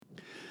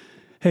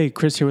Hey,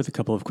 Chris here with a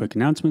couple of quick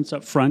announcements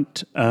up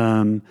front.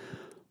 One,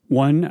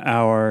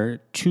 our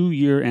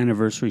 2-year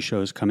anniversary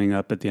show is coming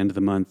up at the end of the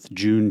month.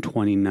 June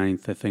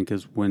 29th, I think,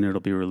 is when it'll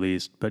be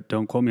released. But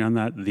don't quote me on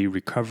that. The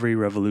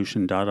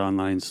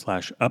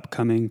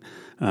recoveryrevolution.online/upcoming.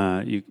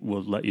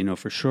 We'll let you know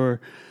for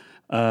sure.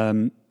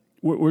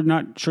 We're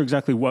not sure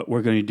exactly what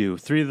we're going to do.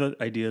 3 of the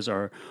ideas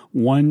are,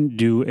 1,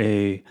 do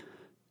a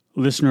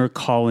listener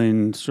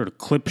call-in sort of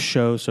clip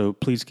show. So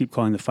please keep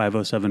calling the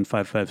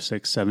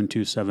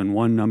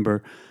 507-556-7271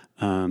 number.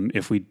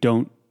 If we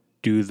don't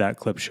do that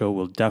clip show,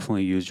 we'll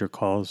definitely use your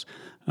calls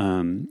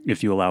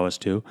if you allow us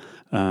to.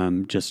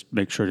 Just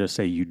make sure to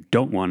say you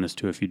don't want us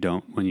to if you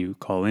don't when you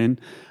call in.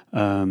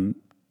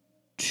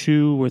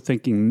 2, we're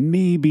thinking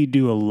maybe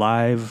do a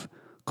live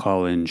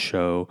call-in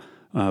show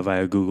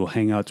via Google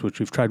Hangouts, which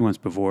we've tried once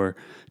before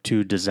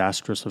to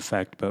disastrous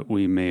effect, but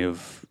we may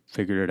have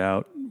figured it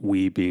out,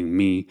 we being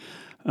me.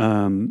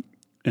 And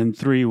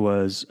 3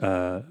 was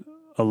a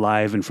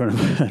live in front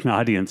of an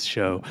audience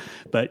show.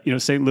 But,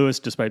 St. Louis,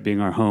 despite being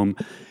our home,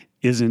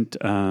 isn't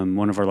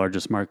one of our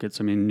largest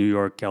markets. I mean, New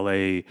York,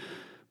 LA,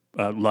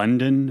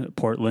 London,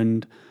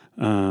 Portland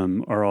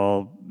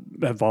all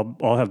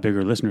have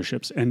bigger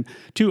listenerships. And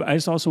 2, I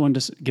just also wanted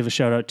to give a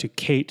shout out to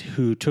Kate,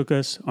 who took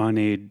us on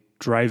a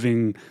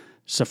driving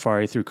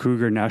safari through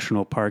Kruger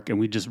National Park, and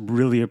we just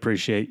really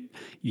appreciate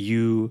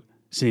you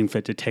seeing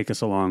fit to take us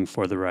along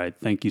for the ride.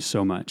 Thank you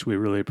so much. We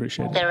really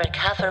appreciate it. The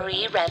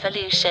Recovery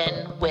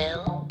Revolution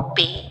will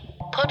be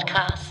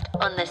podcast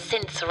on the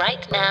Since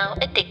Right Now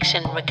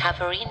Addiction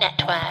Recovery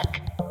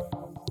Network.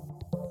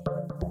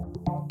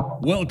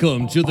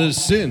 Welcome to the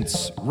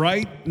Since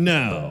Right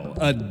Now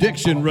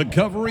Addiction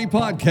Recovery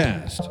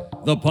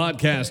Podcast, the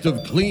podcast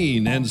of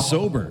clean and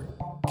sober,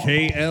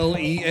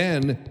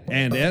 KLEN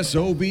and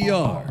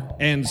SOBR,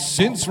 and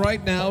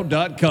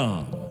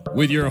sincerightnow.com.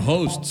 With your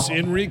hosts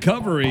in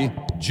recovery,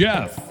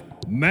 Jeff,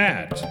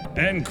 Matt,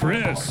 and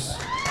Chris.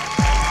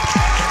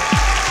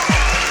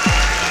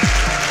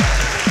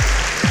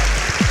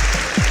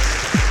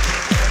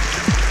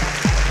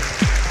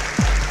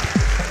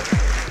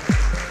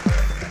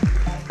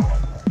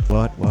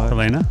 What?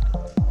 Helena?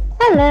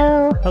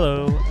 Hello.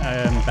 Hello.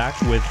 I'm back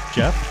with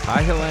Jeff.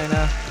 Hi,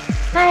 Helena.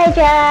 Hi,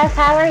 Jeff.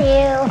 How are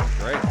you?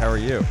 Great. How are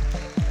you?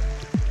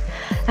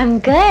 I'm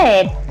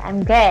good.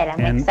 I'm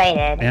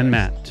excited. And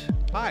Matt.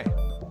 Hi.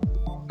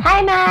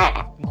 Hi,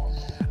 Matt.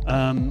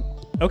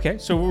 Okay,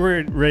 so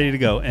we're ready to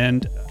go.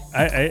 And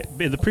I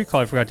in the pre-call,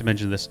 I forgot to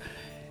mention this.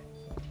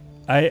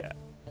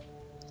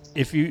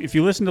 If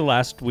you listen to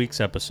last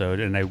week's episode,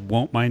 and I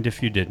won't mind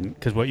if you didn't,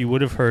 because what you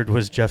would have heard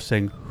was Jeff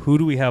saying, "Who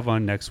do we have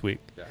on next week?"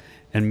 Yeah.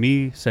 And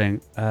me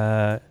saying,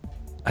 "I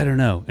don't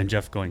know," and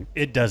Jeff going,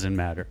 "It doesn't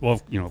matter."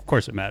 Well, of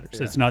course it matters.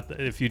 Yeah. It's not.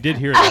 If you did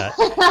hear that,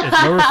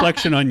 it's no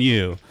reflection on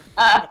you.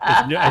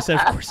 I said,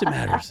 "Of course it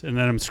matters," and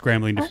then I'm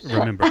scrambling to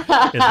remember.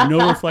 It's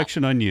no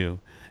reflection on you.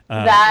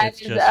 That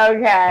is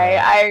okay.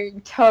 I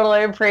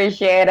totally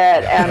appreciate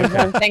it. And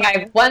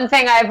one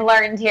thing I've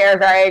learned here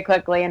very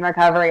quickly in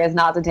recovery is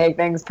not to take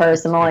things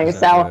personally.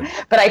 Exactly.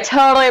 But I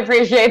totally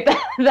appreciate the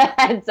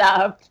heads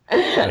up.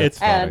 It's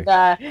funny.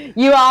 And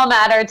you all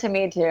matter to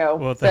me too.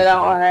 Well, so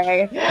don't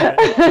worry.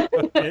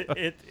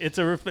 It's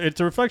a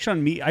reflection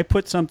on me. I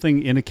put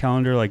something in a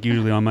calendar, like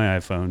usually on my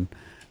iPhone,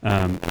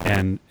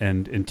 and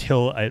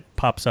until it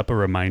pops up a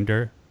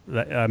reminder,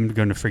 I'm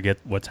going to forget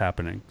what's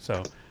happening.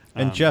 So.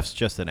 And Jeff's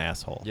just an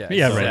asshole. Yeah,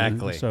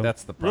 exactly. Right. So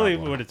that's the problem.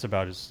 Really, what it's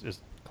about is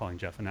calling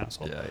Jeff an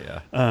asshole. Yeah.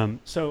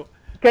 So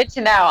good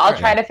to know. I'll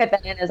try to fit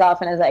that in as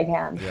often as I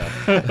can.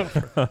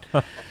 Yeah.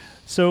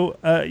 So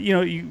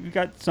you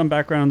got some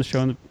background on the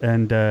show,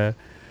 and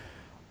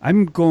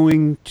I'm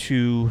going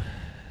to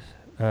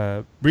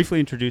briefly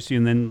introduce you,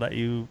 and then let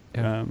you.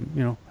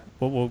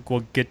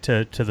 We'll get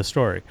to the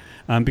story,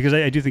 because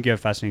I do think you have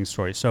a fascinating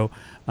story. So,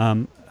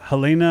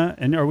 Helena,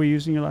 and are we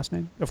using your last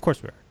name? Of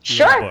course we are.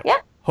 Sure. Yeah.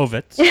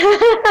 Hovitz.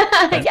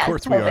 Of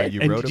course we are.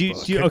 You wrote a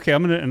book. Okay,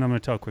 I'm gonna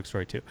tell a quick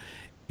story too.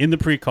 In the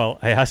pre-call,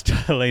 I asked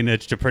Helena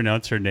to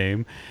pronounce her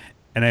name,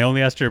 and I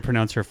only asked her to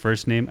pronounce her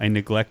first name. I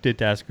neglected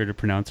to ask her to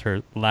pronounce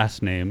her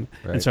last name,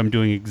 right. And so I'm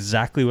doing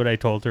exactly what I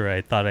told her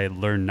I thought I'd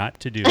learned not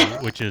to do,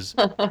 which is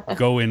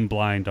go in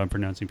blind on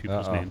pronouncing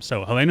people's names.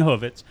 So Helena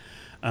Hovitz,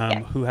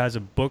 who has a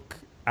book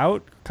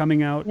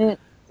coming out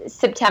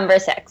September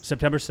 6th.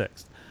 September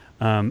 6th,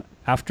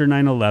 after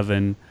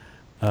 9/11,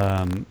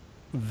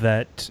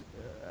 that.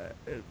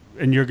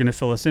 And you're going to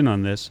fill us in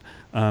on this,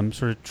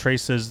 sort of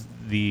traces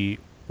the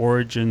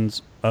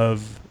origins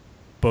of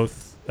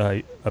both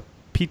a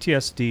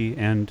PTSD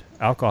and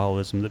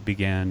alcoholism that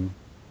began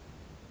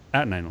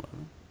at 9/11,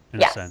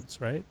 in a sense,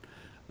 right?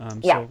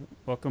 So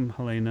welcome,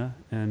 Helena,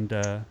 and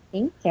thank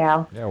you.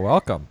 Yeah,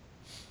 welcome.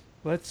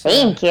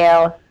 Thank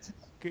you.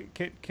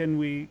 Can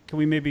we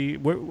maybe?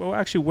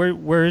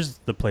 Where is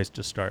the place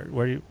to start?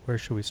 Where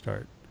should we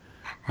start?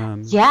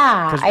 We'll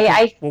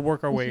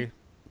work our way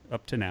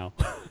up to now,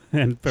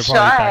 and probably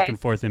back and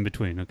forth in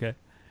between. Okay.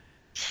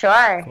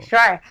 Sure.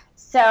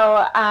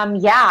 So,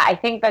 I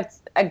think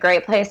that's a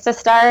great place to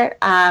start.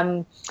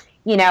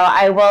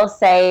 I will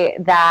say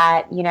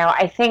that,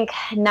 I think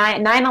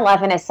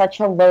 9/11 is such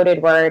a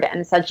loaded word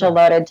and such a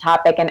loaded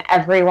topic, and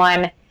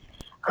everyone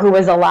who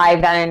was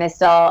alive then and is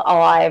still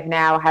alive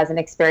now has an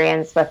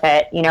experience with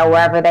it,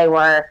 wherever they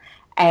were.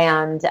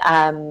 And,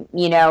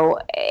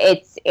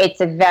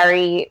 it's a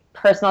very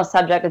personal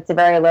subject. It's a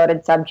very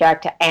loaded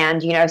subject.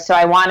 And, so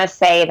I want to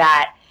say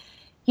that,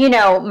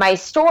 my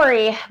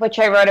story, which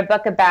I wrote a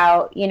book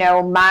about,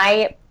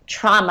 my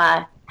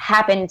trauma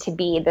happened to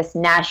be this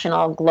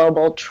national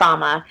global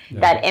trauma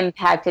that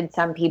impacted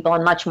some people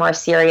in much more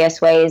serious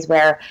ways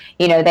where,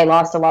 they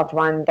lost a loved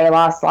one, they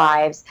lost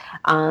lives.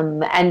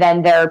 And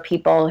then there are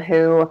people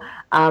who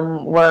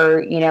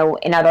were,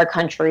 in other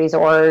countries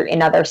or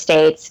in other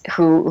states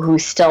who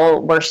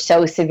still were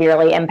so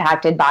severely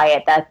impacted by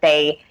it that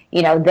they,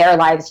 their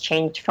lives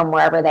changed from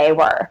wherever they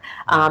were,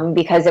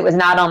 because it was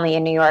not only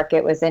in New York,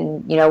 it was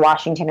in,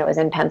 Washington, it was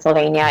in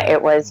Pennsylvania,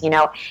 it was,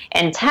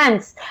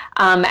 intense.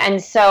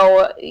 And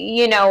so,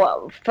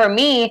 for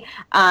me,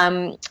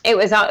 it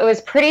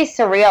was pretty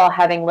surreal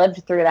having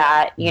lived through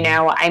that,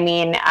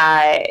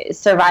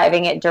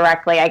 surviving it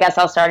directly. I guess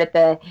I'll try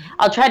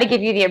to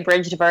give you the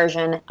abridged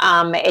version.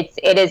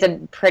 It is a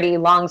pretty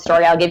long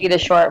story. I'll give you the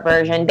short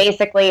version.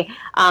 Basically,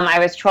 I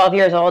was 12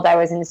 years old. I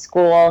was in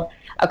school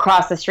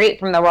across the street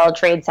from the World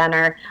Trade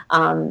Center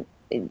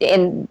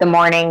in the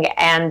morning,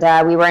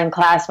 and we were in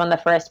class when the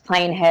first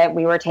plane hit.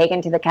 We were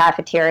taken to the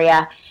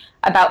cafeteria.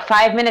 About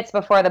 5 minutes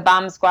before the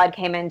bomb squad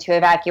came in to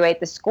evacuate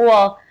the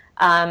school,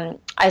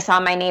 I saw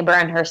my neighbor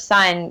and her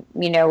son,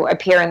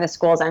 appear in the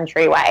school's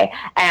entryway.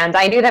 And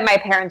I knew that my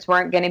parents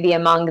weren't going to be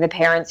among the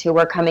parents who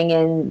were coming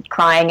in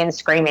crying and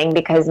screaming,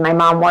 because my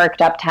mom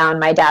worked uptown,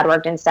 my dad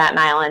worked in Staten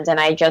Island, and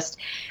I just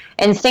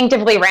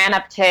instinctively ran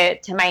up to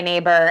my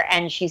neighbor,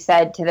 and she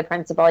said to the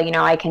principal,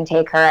 I can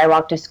take her. I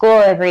walk to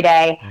school every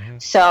day. Mm-hmm.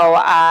 So,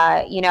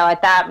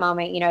 at that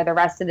moment, the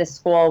rest of the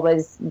school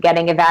was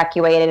getting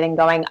evacuated and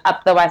going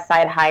up the West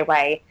Side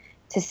Highway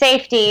to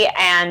safety.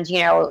 And,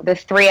 the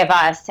three of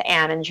us,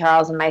 Anne and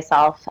Charles and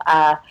myself,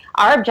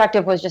 our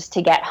objective was just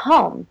to get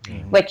home,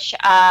 which,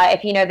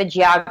 if you know the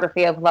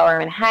geography of Lower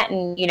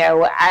Manhattan,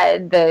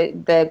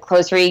 the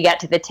closer you get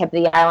to the tip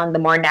of the island, the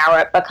more narrow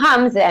it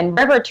becomes. And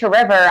river to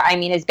river,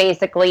 is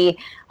basically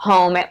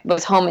home. It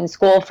was home and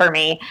school for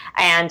me.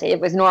 And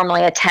it was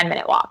normally a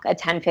 10-minute walk, a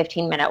 10,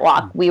 15-minute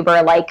walk. We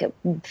were like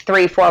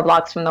 3-4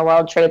 blocks from the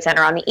World Trade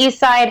Center on the east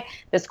side.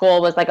 The school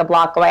was like a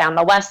block away on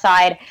the west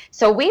side.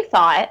 So we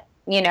thought,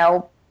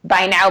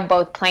 by now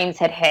both planes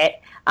had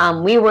hit.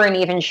 We weren't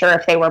even sure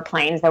if they were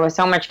planes. There was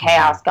so much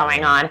chaos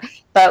going on.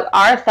 But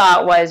our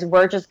thought was,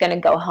 we're just going to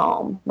go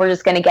home. We're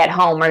just going to get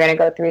home. We're going to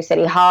go through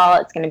City Hall.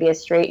 It's going to be a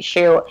straight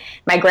shoot.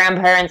 My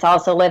grandparents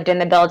also lived in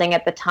the building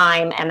at the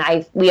time, and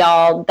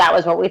that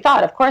was what we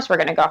thought. Of course we're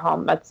going to go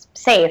home. That's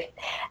safe.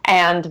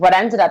 And what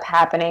ended up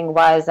happening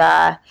was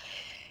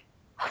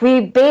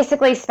we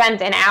basically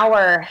spent an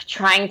hour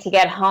trying to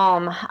get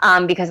home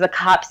because the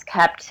cops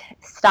kept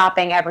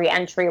stopping every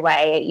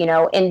entryway,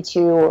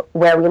 into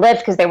where we lived,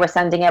 because they were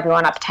sending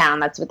everyone uptown.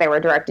 That's what they were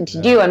directed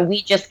to do. And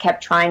we just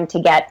kept trying to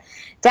get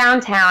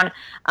downtown.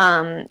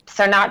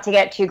 So not to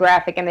get too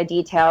graphic in the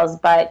details,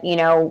 but,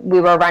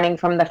 we were running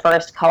from the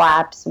first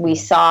collapse. We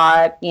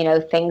saw,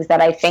 things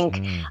that I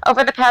think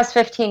over the past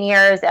 15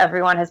 years,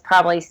 everyone has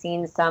probably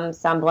seen some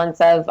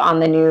semblance of on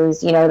the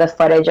news, the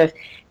footage of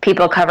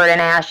people covered in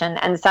ash,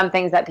 and some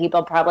things that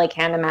people probably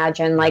can't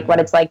imagine, like what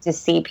it's like to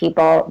see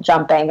people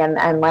jumping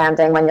and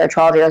landing when you're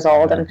 12 years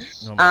old. And,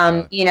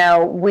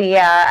 we,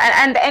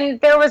 and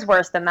there was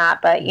worse than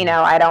that, but,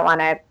 I don't want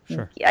to,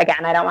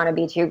 again, I don't want to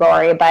be too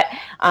gory, but,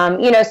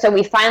 so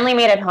we finally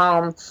made it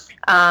home.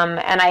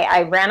 And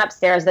I ran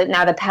upstairs.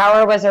 Now the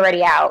power was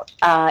already out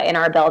in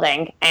our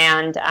building,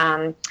 and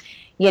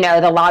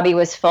the lobby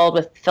was filled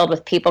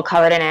with people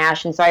covered in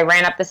ash. And so I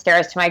ran up the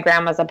stairs to my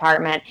grandma's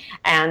apartment,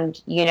 and,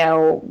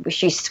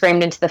 she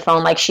screamed into the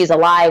phone like, she's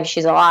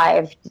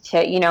alive.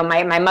 To,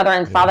 my mother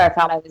and father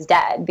thought I was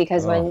dead,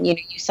 because when, you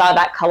saw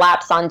that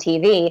collapse on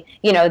TV,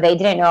 they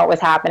didn't know what was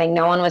happening.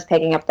 No one was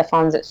picking up the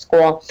phones at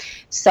school.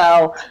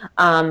 So,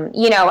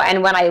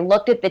 and when I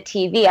looked at the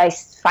TV, I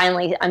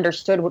finally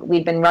understood what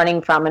we'd been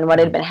running from and what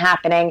had been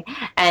happening.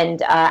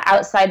 And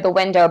outside the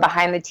window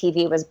behind the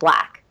TV was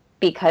black,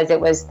 because it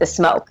was the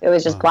smoke. It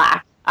was just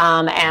black.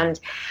 And,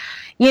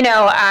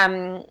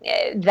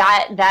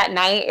 that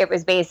night, it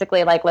was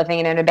basically like living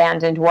in an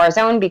abandoned war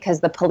zone, because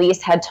the police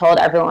had told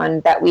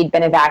everyone that we'd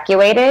been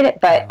evacuated,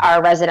 but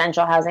our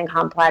residential housing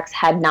complex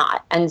had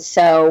not. And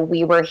so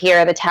we were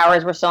here. The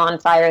towers were still on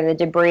fire. The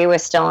debris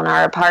was still in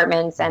our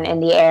apartments and in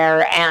the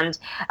air. And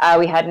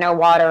we had no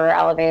water or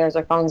elevators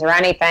or phones or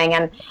anything.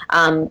 And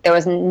there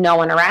was no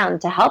one around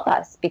to help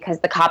us, because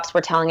the cops were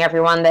telling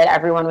everyone that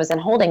everyone was in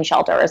holding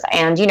shelters.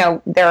 And,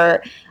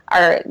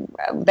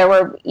 there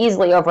were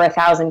easily over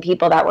 1,000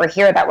 people that were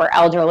here that were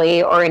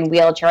elderly or in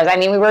wheelchairs. I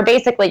mean, we were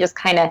basically just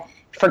kind of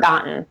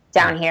forgotten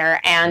down here.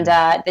 And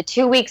the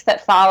 2 weeks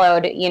that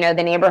followed,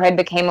 the neighborhood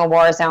became a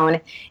war zone.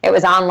 It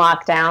was on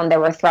lockdown. There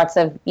were threats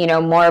of,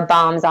 more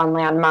bombs on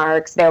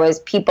landmarks. There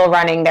was people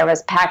running. There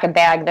was pack a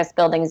bag. This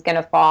building's going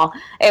to fall.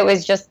 It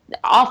was just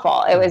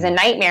awful. It was a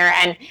nightmare.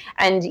 And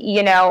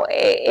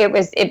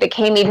it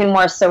became even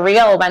more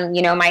surreal when,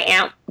 my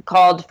aunt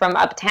called from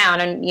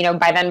uptown, and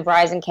by then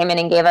Verizon came in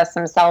and gave us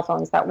some cell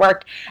phones that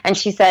worked, and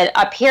she said,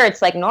 up here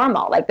it's like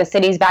normal, like the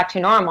city's back to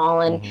normal.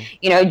 And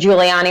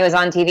Giuliani was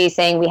on TV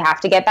saying we have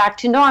to get back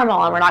to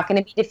normal and we're not going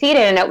to be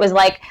defeated. And it was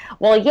like,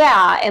 well,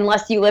 yeah,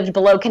 unless you lived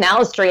below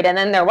Canal Street, and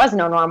then there was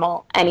no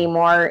normal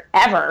anymore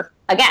ever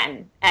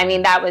again. I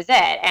mean, that was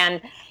it. And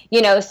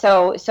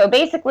so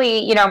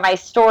basically, my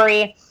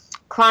story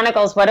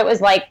chronicles what it was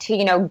like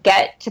to,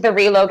 get to the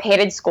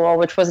relocated school,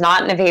 which was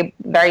not in a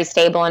very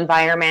stable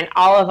environment.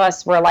 All of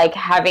us were like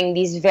having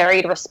these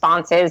varied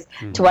responses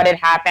to what had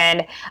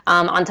happened.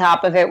 On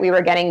top of it, we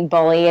were getting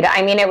bullied.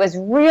 I mean, it was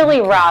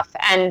really rough.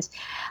 And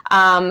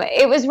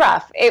it was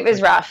rough. It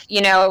was rough.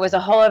 It was a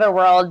whole other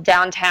world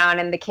downtown,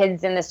 and the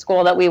kids in the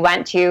school that we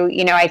went to,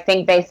 I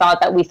think they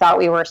thought that we thought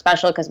we were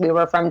special because we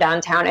were from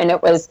downtown, and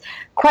it was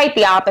quite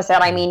the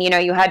opposite. I mean,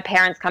 you had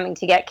parents coming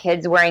to get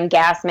kids wearing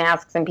gas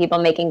masks and people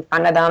making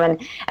fun of them,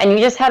 and you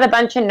just had a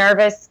bunch of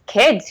nervous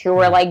kids who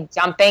were like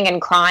jumping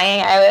and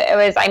crying.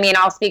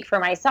 I'll speak for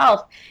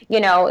myself.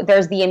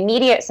 There's the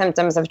immediate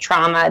symptoms of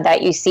trauma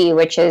that you see,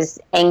 which is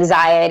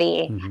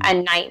anxiety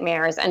and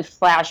nightmares and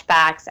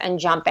flashbacks and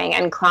jumping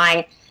and crying.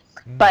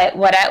 But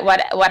what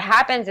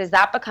happens is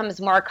that becomes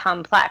more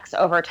complex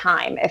over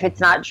time if it's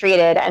not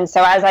treated. And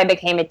so as I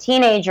became a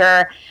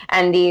teenager,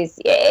 and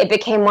it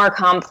became more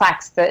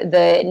complex,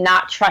 the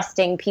not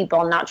trusting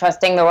people, not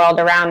trusting the world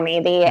around me,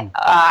 the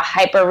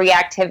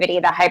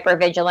hyperreactivity, the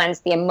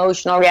hypervigilance, the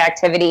emotional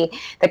reactivity,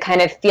 the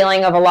kind of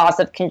feeling of a loss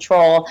of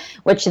control,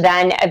 which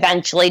then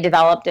eventually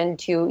developed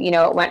into,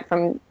 it went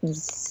from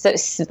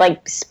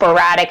like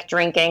sporadic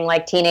drinking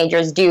like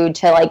teenagers do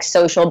to like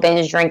social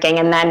binge drinking.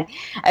 And then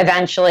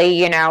eventually,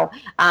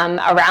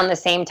 around the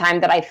same time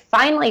that I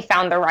finally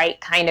found the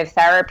right kind of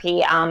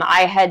therapy,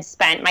 I had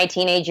spent my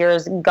teenage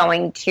years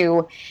going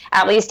to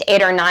at least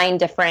 8 or 9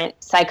 different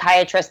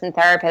psychiatrists and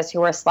therapists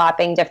who were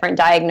slapping different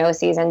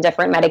diagnoses and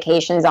different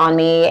medications on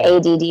me,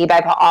 ADD,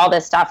 bipolar, all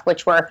this stuff,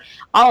 which were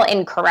all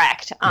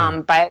incorrect.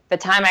 By the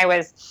time I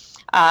was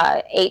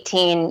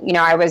 18,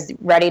 I was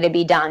ready to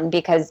be done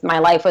because my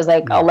life was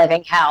like a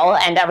living hell,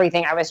 and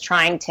everything I was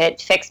trying to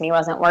fix me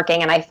wasn't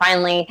working. And I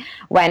finally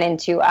went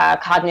into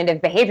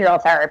cognitive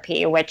behavioral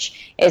therapy,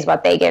 which is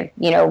what they give,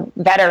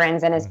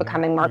 veterans, and is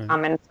becoming more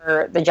common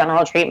for the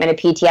general treatment of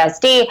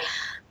PTSD.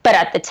 But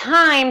at the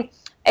time,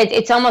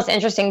 it's almost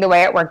interesting the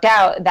way it worked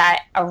out,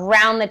 that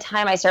around the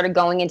time I started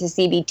going into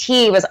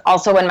CBT was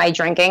also when my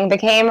drinking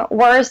became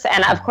worse.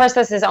 And of course,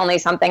 this is only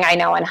something I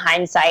know in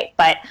hindsight,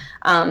 but,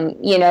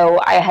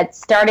 I had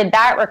started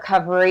that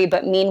recovery,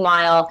 but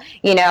meanwhile,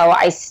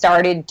 I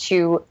started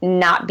to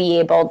not be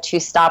able to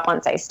stop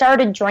once I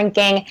started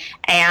drinking.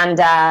 And,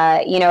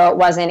 it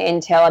wasn't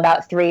until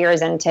about 3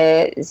 years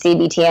into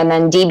CBT and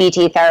then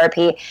DBT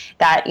therapy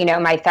that,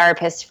 my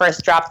therapist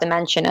first dropped the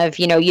mention of,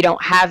 you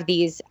don't have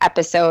these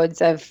episodes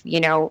of,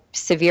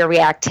 severe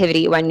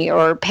reactivity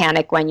or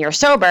panic when you're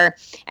sober.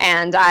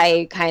 And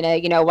I kind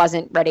of,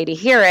 wasn't ready to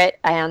hear it.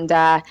 And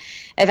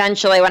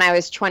eventually when I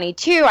was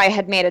 22, I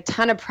had made a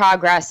ton of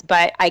progress,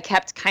 but I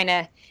kept kind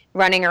of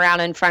running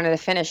around in front of the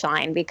finish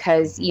line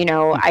because,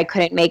 I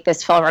couldn't make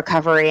this full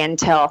recovery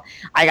until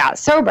I got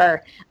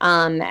sober.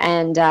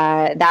 And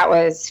that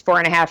was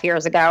 4.5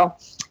 years ago.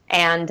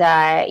 And,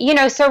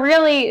 so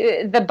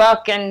really the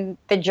book and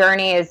the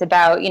journey is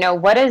about,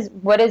 what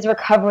does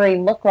recovery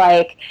look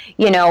like?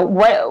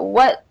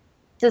 What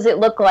does it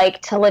look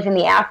like to live in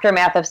the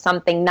aftermath of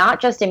something,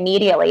 not just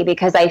immediately?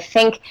 Because I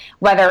think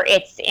whether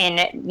it's in,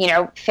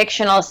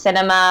 fictional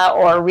cinema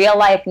or real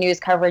life news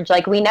coverage,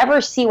 like we never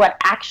see what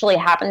actually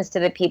happens to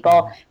the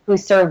people who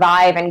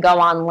survive and go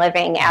on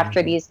living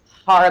after these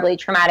horribly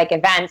traumatic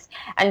events.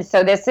 And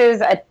so this is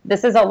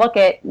a look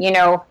at,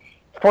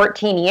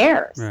 14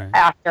 years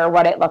after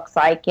what it looks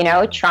like,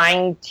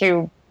 trying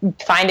to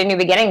find a new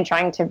beginning,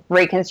 trying to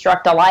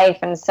reconstruct a life.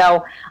 And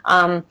so,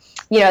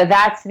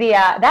 that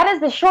is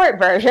the short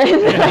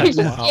version that I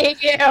just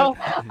gave you.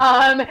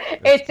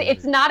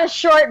 It's not a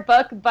short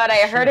book, but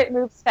I heard it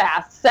moves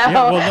fast. So,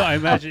 I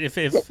imagine if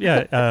you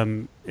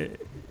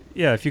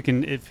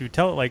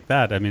tell it like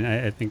that, I mean,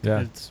 I think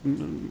it's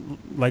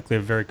likely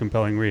a very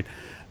compelling read.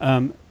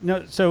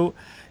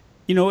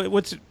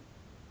 What's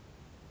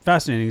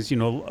fascinating is,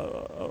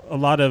 a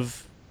lot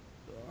of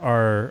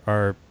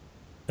our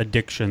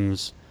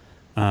addictions,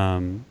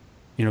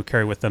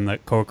 carry with them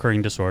that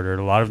co-occurring disorder.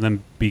 A lot of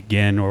them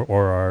begin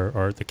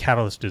or the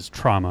catalyst is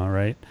trauma,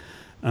 right?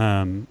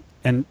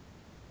 And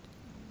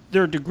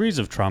there are degrees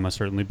of trauma,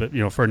 certainly, but,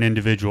 for an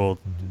individual,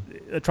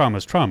 trauma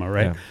is trauma,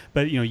 right? Yeah.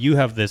 But, you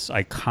have this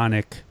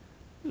iconic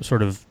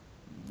sort of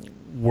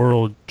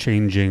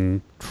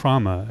world-changing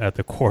trauma at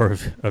the core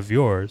of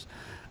yours,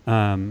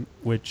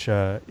 which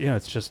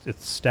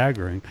it's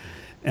staggering.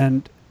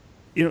 And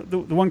the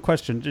one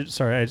question,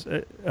 sorry,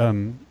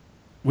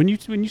 when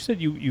you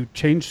said you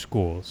changed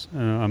schools,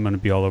 I'm going to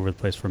be all over the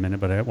place for a minute,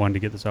 but I wanted to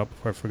get this out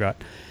before I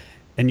forgot.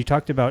 And you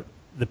talked about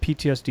the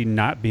PTSD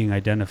not being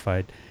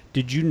identified.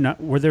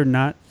 Were there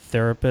not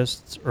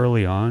therapists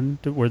early on?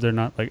 Were there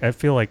not, I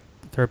feel like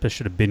therapists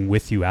should have been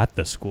with you at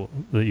the school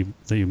that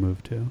you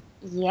moved to?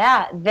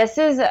 Yeah,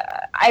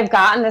 I've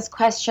gotten this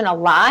question a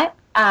lot.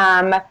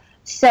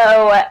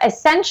 So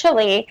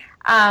essentially,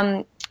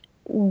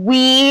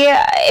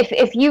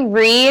 if you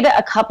read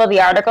a couple of the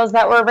articles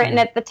that were written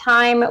at the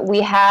time,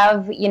 we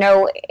have,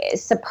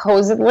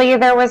 supposedly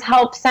there was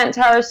help sent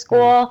to our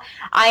school.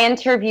 I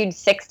interviewed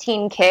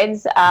 16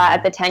 kids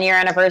at the 10-year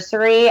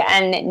anniversary,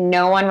 and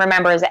no one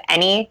remembers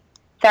any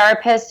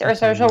therapists or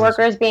social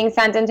workers being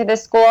sent into the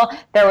school.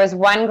 There was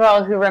one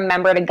girl who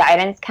remembered a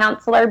guidance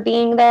counselor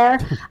being there,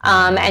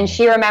 and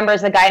she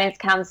remembers the guidance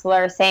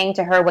counselor saying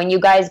to her, when you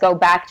guys go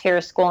back to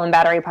your school in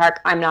Battery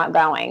Park, I'm not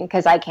going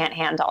because I can't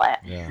handle it.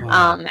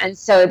 Yeah. And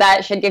so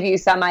that should give you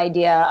some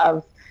idea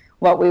of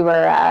what we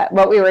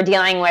were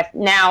dealing with.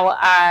 Now,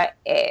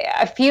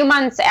 a few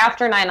months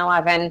after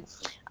 9/11,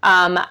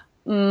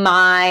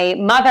 my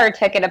mother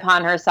took it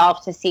upon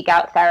herself to seek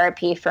out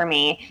therapy for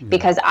me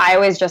because I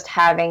was just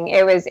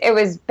it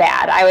was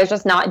bad. I was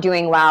just not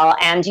doing well.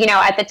 And,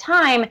 at the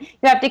time,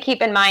 you have to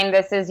keep in mind,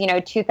 this is,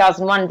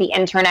 2001, the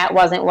internet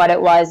wasn't what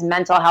it was.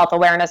 Mental health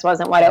awareness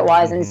wasn't what it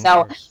was. And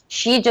so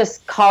she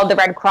just called the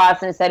Red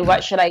Cross and said,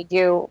 what should I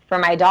do for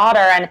my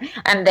daughter?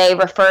 And they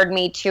referred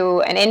me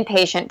to an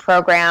inpatient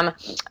program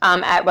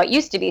at what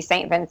used to be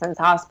St. Vincent's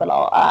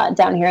Hospital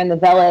down here in the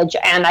Village.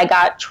 And I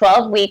got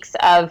 12 weeks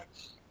of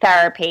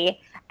therapy.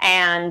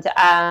 And,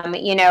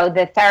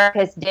 the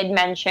therapist did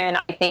mention,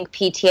 I think,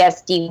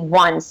 PTSD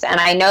once. And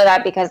I know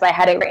that because I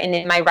had it written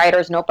in my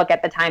writer's notebook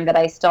at the time that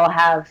I still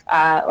have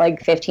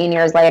 15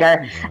 years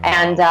later.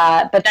 And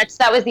but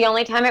that was the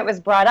only time it was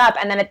brought up.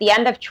 And then at the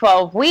end of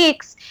 12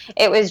 weeks,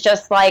 it was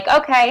just like,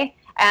 okay.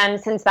 And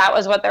since that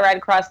was what the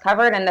Red Cross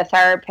covered and the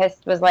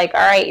therapist was like,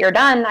 all right, you're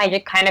done, I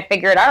just kind of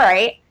figured, all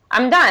right,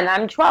 I'm done.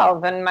 I'm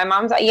 12. And my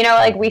mom's,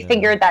 we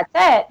figured that's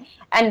it.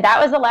 And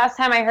that was the last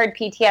time I heard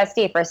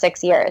PTSD for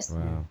 6 years.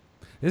 Wow.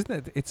 Isn't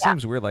it? It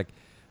seems weird.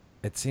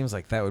 It seems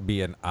like that would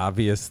be an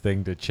obvious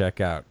thing to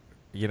check out,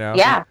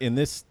 Yeah. In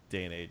this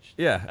day and age.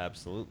 Yeah.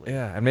 Absolutely.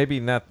 Yeah. And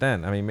maybe not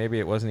then. I mean, maybe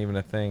it wasn't even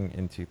a thing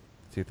in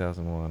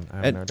 2001.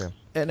 I have no idea.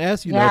 And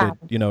as you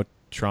noted,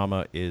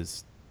 trauma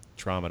is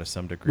trauma to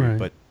some degree. Right.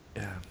 But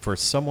for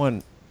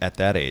someone at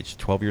that age,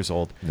 12 years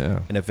old,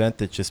 an event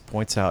that just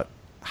points out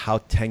how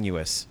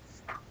tenuous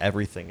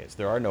everything is.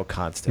 There are no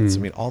constants. I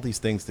mean, all these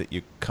things that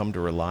you come to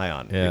rely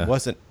on. Yeah. It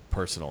wasn't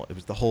personal. It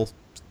was the whole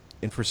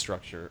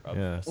infrastructure of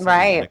a city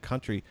and a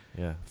country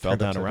fell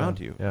down around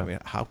you. Yeah. I mean,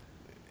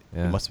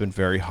 it must have been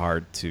very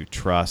hard to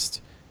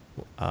trust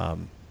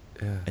and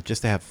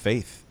just to have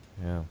faith.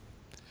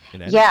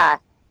 Yeah.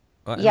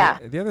 Yeah.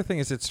 The other thing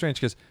is, it's strange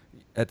because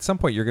at some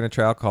point you're going to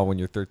try alcohol when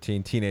you're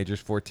 13,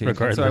 teenagers, 14.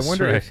 Regardless, so I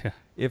wonder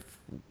if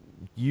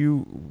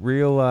you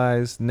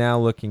realize now,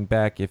 looking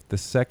back, if the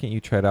second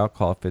you tried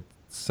alcohol, if it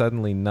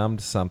suddenly numbed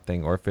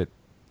something, or if it,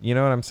 you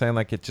know what I'm saying?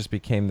 Like it just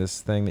became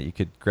this thing that you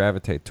could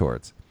gravitate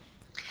towards.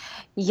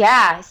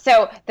 Yeah.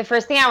 So the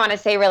first thing I want to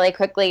say really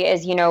quickly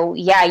is, you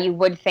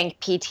would think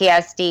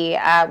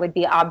PTSD would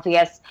be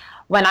obvious.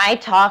 When I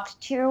talked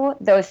to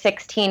those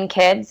 16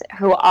 kids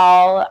who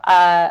all,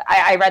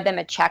 I read them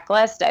a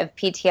checklist of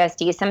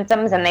PTSD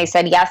symptoms, and they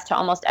said yes to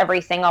almost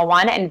every single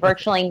one, and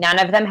virtually none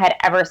of them had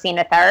ever seen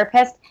a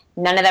therapist.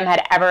 None of them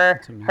had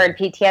ever heard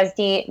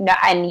PTSD,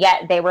 and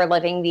yet they were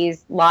living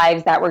these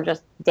lives that were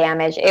just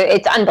damaged.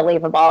 It's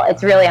unbelievable.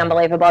 It's really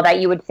unbelievable that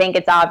you would think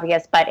it's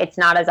obvious, but it's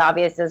not as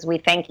obvious as we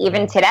think.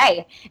 Even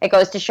today, it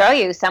goes to show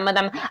you some of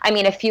them. I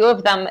mean, a few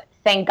of them,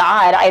 thank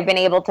God, I've been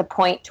able to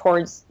point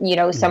towards,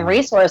 some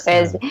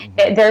resources.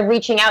 They're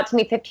reaching out to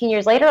me 15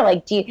 years later,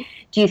 like, do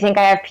you think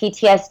I have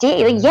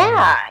PTSD? Like,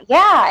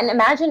 yeah. And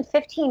imagine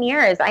 15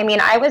 years. I mean,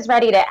 I was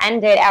ready to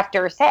end it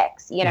after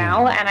 6, and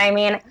I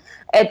mean,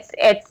 it's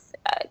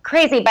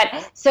crazy.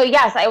 But so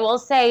yes, I will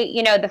say,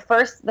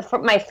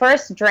 my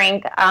first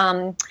drink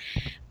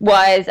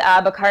was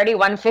Bacardi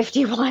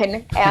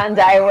 151, and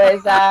I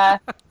was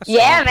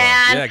yeah,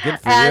 man. Yeah, good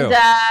for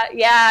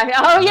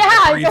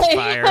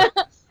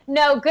you.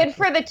 No, good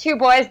for the 2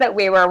 boys that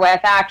we were with,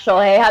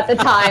 actually, at the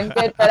time.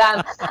 Good for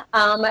them.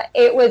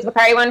 It was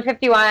Bacardi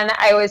 151.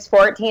 I was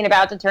 14,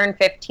 about to turn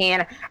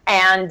 15.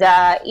 And,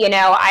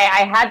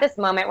 I had this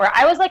moment where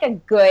I was like a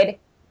good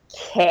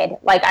kid.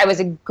 Like, I was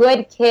a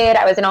good kid.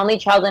 I was an only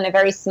child in a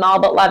very small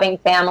but loving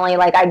family.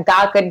 Like, I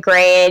got good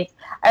grades.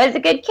 I was a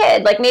good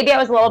kid. Like, maybe I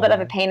was a little bit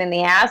of a pain in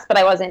the ass, but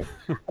I wasn't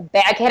a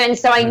bad kid. And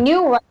so I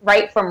knew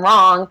right from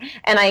wrong,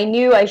 and I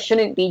knew I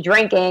shouldn't be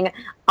drinking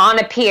on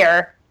a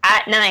pier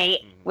at night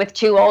with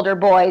 2 older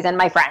boys and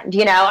my friend,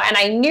 and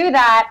I knew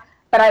that,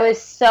 but I was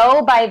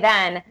so by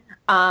then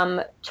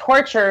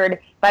tortured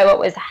by what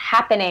was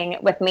happening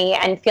with me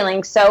and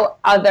feeling so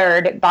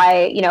othered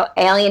by,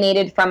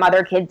 alienated from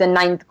other kids in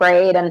 9th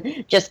grade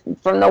and just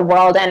from the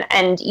world.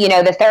 And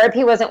the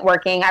therapy wasn't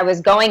working. I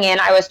was going in,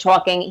 I was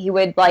talking, he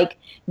would like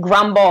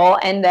grumble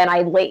and then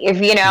I'd leave,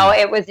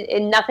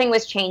 nothing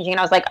was changing. And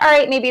I was like, all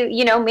right,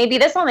 maybe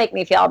this will make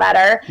me feel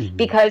better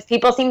because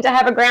people seem to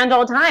have a grand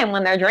old time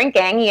when they're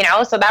drinking,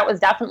 so that was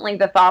definitely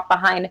the thought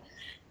behind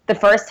the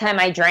first time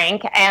I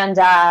drank. And,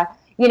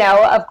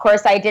 of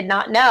course, I did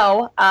not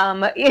know,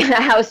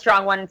 how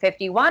strong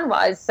 151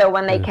 was. So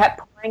when they kept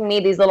pouring me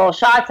these little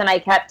shots and I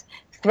kept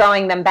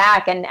throwing them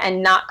back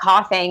and not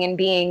coughing and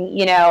being,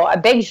 a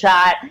big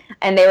shot,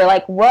 and they were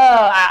like,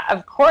 whoa,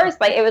 of course,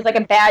 like it was like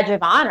a badge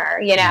of honor,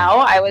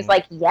 I was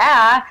like,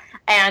 yeah.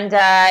 And,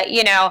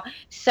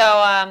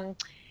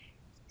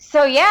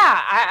 So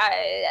yeah,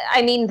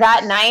 I mean,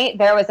 that night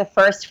there was a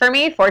first for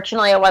me.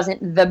 Fortunately, it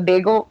wasn't the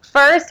big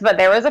first, but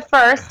there was a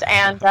first.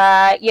 And,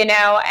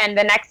 and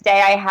the next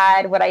day I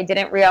had what I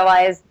didn't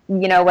realize,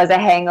 was a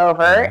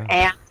hangover.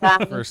 And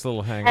first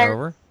little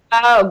hangover.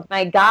 Oh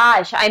my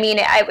gosh. I mean,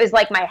 it was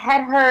like my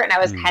head hurt and I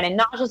was kind of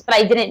nauseous, but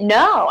I didn't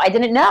know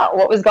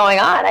what was going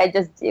on.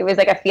 It was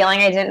like a feeling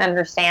I didn't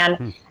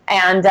understand.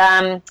 And,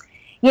 and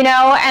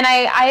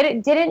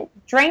I didn't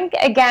drink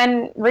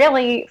again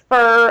really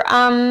for,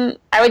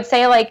 I would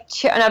say like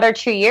another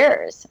 2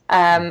 years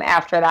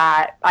after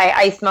that.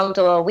 I smoked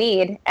a little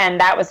weed and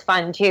that was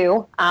fun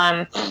too.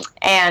 It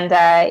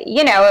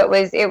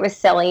was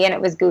silly and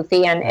it was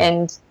goofy.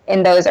 And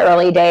in those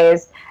early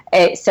days,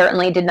 it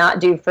certainly did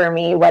not do for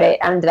me what it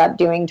ended up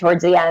doing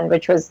towards the end,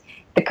 which was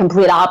the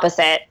complete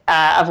opposite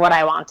of what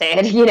I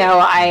wanted.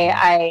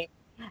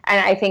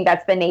 I think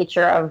that's the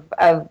nature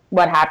of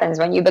what happens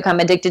when you become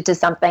addicted to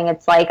something.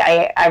 It's like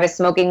I was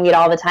smoking weed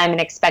all the time and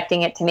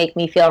expecting it to make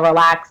me feel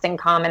relaxed and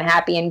calm and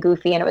happy and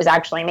goofy, and it was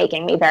actually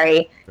making me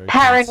very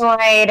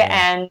paranoid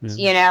and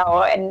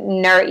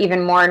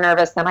even more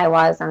nervous than I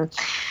was, and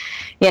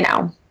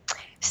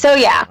So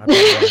yeah, I've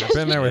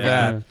been there with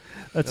that.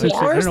 That's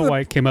interesting. I don't know why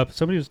it came up.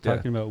 Somebody was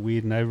talking about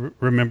weed, and I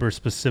remember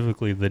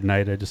specifically the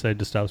night I decided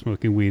to stop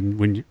smoking weed. And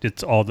when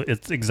it's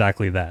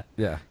exactly that.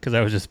 Yeah. Because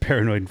I was just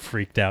paranoid and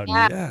freaked out.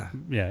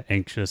 And,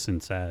 anxious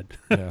and sad.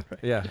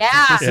 Yeah.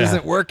 This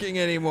isn't working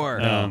anymore.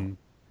 So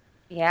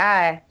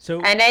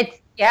and it's.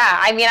 Yeah,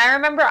 I mean, I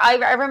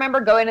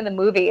remember going to the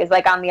movies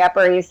like on the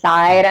Upper East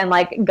Side and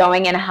like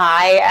going in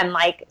high and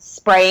like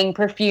spraying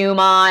perfume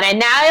on, and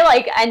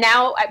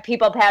now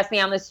people pass me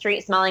on the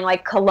street smelling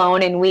like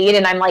cologne and weed,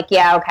 and I'm like,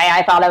 yeah, okay,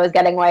 I thought I was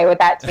getting away with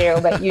that too,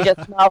 but you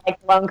just smell like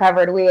cologne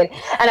covered weed.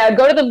 And I would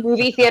go to the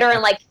movie theater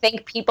and like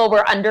think people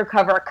were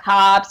undercover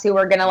cops who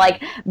were gonna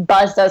like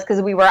bust us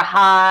because we were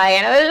high,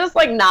 and it was just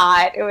like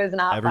it was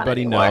not.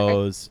 Everybody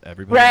knows.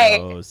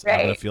 Right. I'm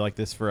gonna feel like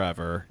this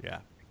forever. Yeah.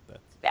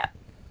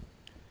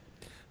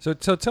 So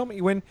tell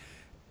me, when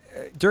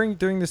during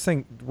this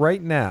thing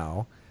right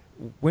now,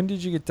 when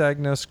did you get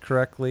diagnosed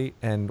correctly,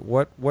 and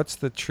what's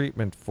the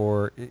treatment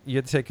for? You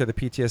had to take care of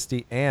the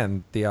PTSD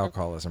and the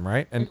alcoholism,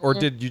 right? And or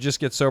did you just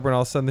get sober and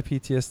all of a sudden the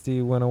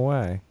PTSD went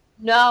away?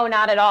 No,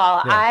 not at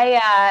all.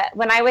 Yeah.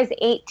 When I was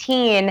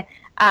 18,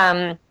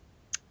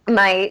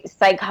 my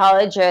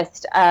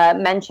psychologist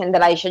mentioned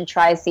that I should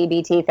try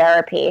CBT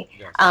therapy.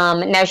 Yes.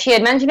 Now she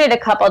had mentioned it a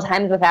couple of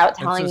times without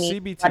telling me.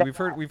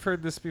 CBT, we've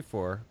heard this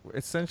before.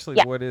 Essentially,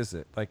 what is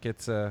it? Like,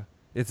 is it a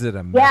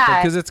method?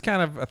 Because it's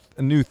kind of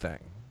a new thing,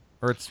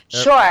 or it's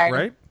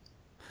right.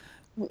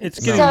 It's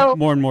getting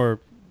more and more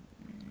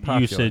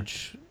popular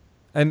usage.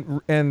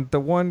 And the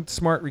one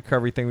Smart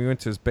Recovery thing we went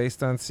to is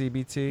based on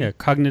CBT. Yeah,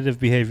 cognitive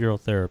behavioral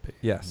therapy.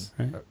 Yes.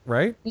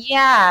 Right?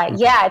 Yeah,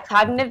 it's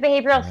cognitive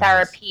behavioral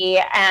therapy.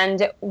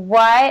 And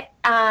what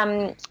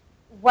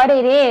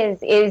it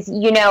is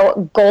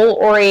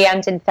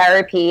goal-oriented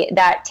therapy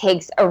that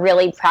takes a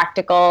really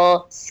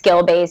practical,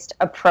 skill-based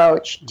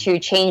approach to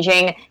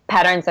changing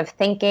patterns of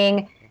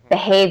thinking,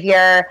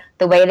 behavior,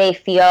 the way they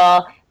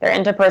feel, their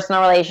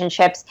interpersonal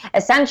relationships.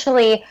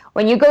 Essentially,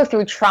 when you go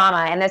through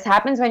trauma, and this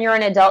happens when you're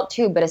an adult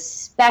too, but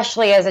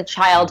especially as a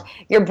child,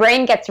 your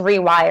brain gets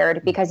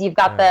rewired because you've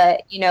got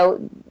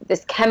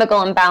this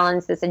chemical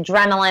imbalance, this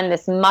adrenaline,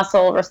 this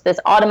muscle, this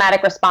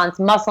automatic response,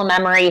 muscle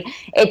memory.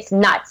 It's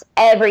nuts.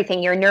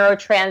 Everything, your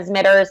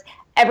neurotransmitters,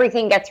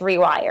 everything gets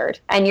rewired.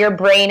 And your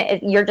brain,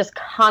 you're just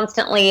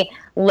constantly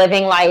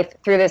living life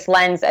through this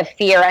lens of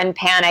fear and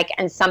panic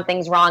and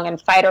something's wrong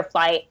and fight or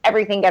flight.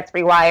 Everything gets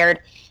rewired.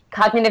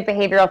 Cognitive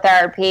behavioral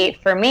therapy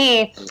for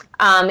me,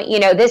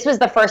 this was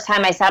the first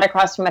time I sat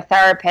across from a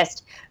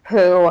therapist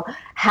who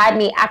had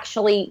me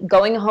actually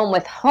going home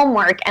with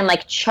homework and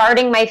like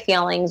charting my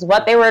feelings,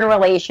 what they were in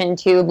relation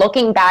to,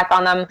 looking back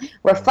on them,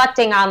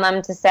 reflecting on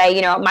them to say,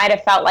 it might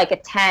have felt like a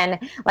 10,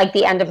 like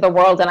the end of the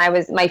world,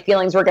 and my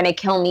feelings were going to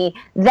kill me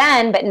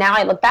then, but now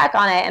I look back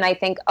on it and I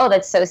think, oh,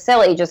 that's so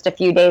silly, just a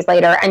few days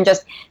later, and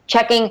just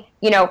checking,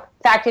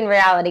 fact and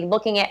reality,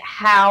 looking at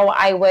how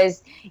I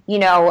was,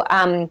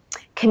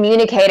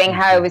 communicating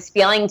how I was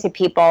feeling to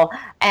people,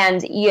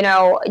 and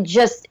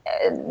just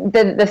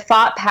the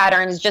thought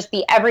patterns, just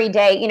the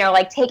everyday,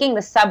 like taking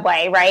the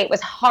subway, right,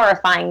 was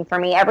horrifying for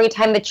me. Every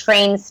time the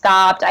train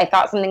stopped, I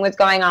thought something was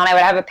going on. I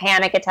would have a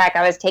panic attack.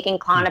 I was taking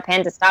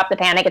Klonopin to stop the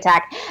panic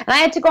attack, and I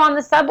had to go on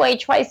the subway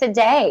twice a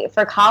day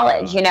for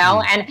college,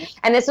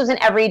 and this was an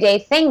everyday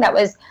thing that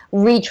was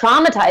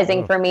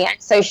re-traumatizing for me.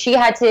 And so she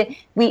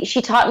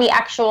taught me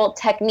actual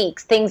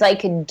techniques, things I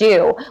could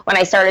do when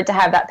I started to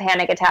have that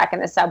panic attack in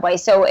the subway.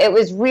 So it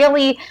was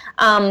really,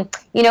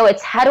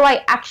 it's how do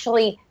I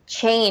actually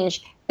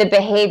change the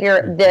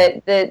behavior,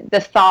 the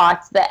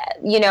thoughts,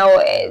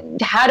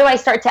 how do I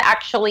start to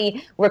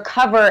actually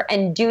recover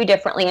and do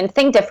differently and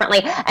think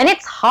differently? And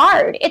it's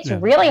hard. It's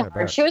really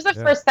hard. She was the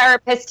first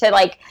therapist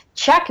to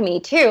check me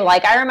too.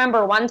 I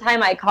remember one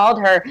time I called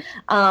her,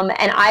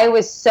 and I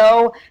was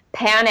so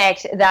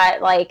panicked that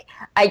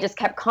I just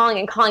kept calling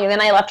and calling, and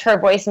then I left her a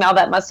voicemail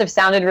that must have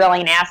sounded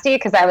really nasty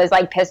because I was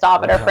pissed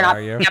off at her for not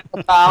picking up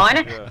the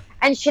phone.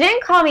 And she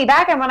didn't call me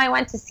back, and when I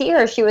went to see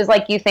her, she was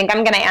like, "You think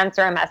I'm going to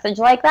answer a message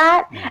like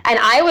that?" And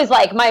I was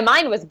my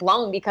mind was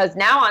blown, because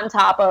now on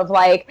top of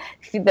the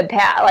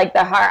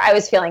heart, I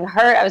was feeling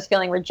hurt, I was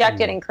feeling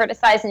rejected and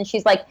criticized, and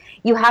she's like,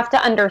 "You have to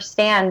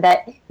understand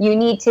that you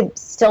need to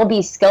still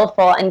be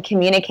skillful and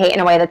communicate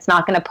in a way that's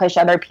not going to push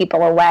other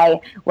people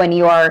away when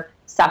you're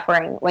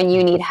suffering, when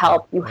you need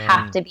help. You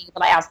have to be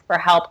able to ask for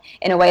help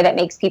in a way that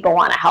makes people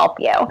want to help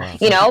you."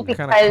 So because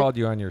kind of called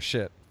you on your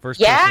shit.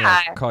 First person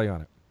to call you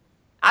on it.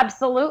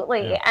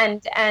 Absolutely. Yeah.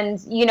 And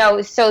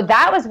so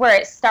that was where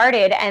it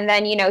started. And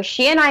then,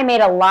 she and I made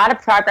a lot of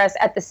progress.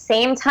 At the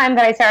same time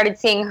that I started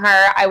seeing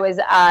her, I was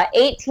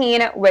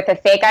 18 with a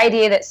fake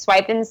ID that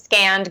swiped and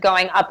scanned,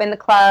 going up in the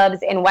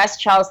clubs in West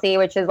Chelsea,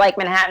 which is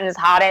Manhattan's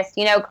hottest,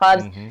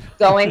 clubs,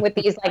 going with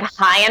these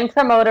high-end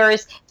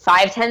promoters,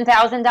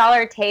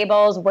 $5,000-$10,000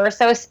 tables. We're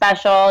so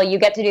special. You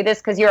get to do this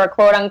because you're a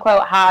quote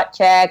unquote hot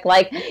chick,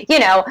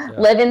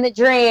 living the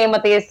dream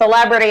with these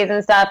celebrities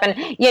and stuff. And,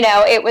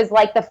 it was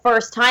the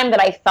first time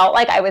that I felt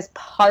like I was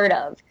part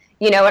of.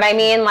 You know what I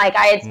mean? I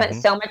had spent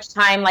so much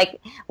time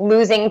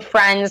losing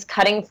friends,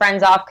 cutting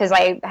friends off because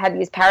I had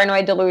these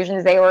paranoid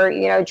delusions. They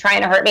were,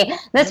 trying to hurt me.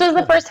 This was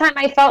the first time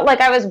I felt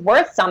like I was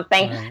worth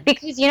something,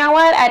 because you know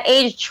what? At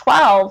age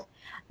 12,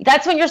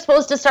 that's when you're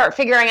supposed to start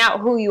figuring out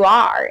who you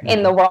are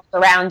in the world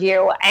around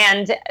you.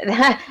 And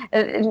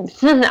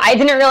I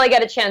didn't really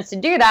get a chance to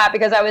do that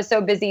because I was so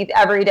busy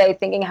every day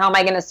thinking, how am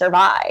I going to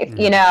survive?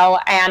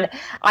 And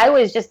I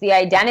was just the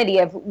identity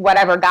of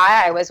whatever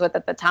guy I was with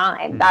at the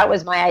time. That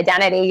was my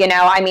identity.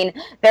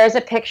 There's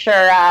a picture,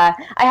 I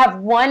have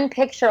one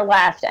picture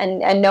left,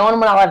 and no one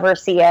will ever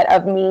see it,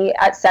 of me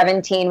at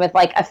 17 with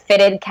a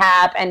fitted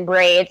cap and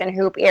braids and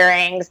hoop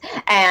earrings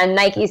and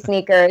Nike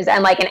sneakers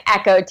and an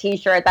Echo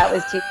t-shirt that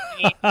was too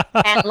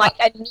and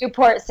a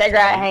Newport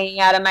cigarette hanging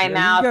out of my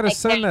mouth. You got to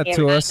send that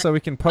to us so we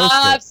can post it.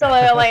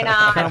 Absolutely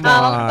not. Come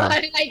on. I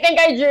think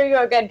I drew you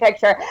a good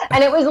picture.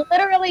 And it was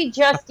literally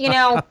just,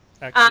 that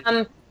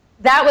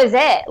was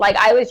it.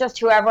 I was just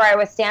whoever I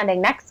was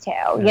standing next to,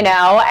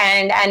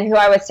 and who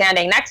I was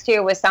standing next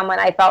to was someone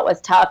I felt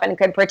was tough and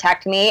could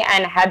protect me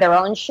and had their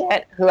own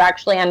shit, who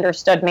actually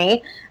understood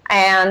me.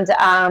 And,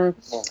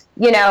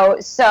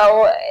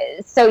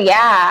 so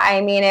yeah,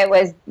 it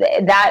was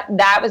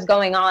that was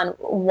going on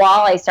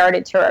while I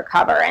started to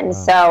recover. And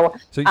so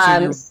you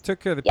took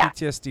care of the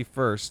PTSD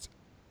first.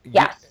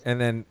 Yes. And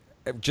then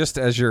just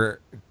as your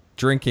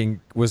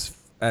drinking was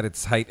at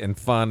its height and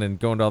fun and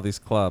going to all these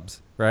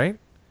clubs, right?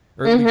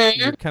 Or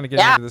you're kind of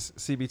getting into this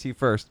CBT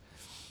first.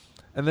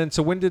 And then,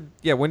 so when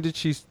did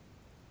she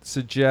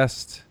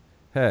suggest,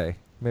 hey,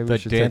 maybe we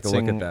should take a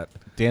look at that?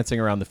 Dancing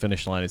around the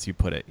finish line, as you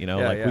put it,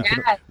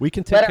 we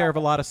can take care of a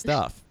lot of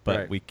stuff,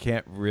 but we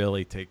can't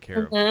really take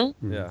care of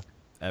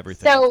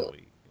everything.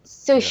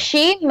 So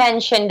she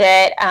mentioned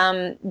it,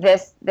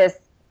 this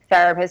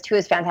therapist, who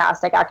is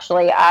fantastic,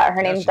 actually.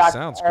 Her name's Dr.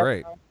 Sounds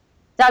great.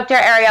 Dr.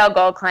 Ariel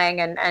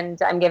Goldklang,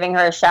 and I'm giving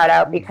her a shout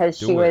out because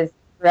she was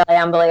really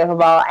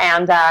unbelievable.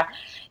 And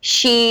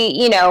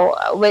she,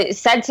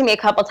 said to me a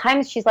couple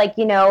times, she's like,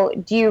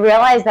 do you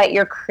realize that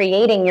you're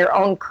creating your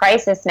own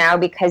crisis now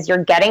because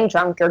you're getting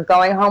drunk, you're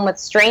going home with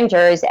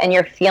strangers, and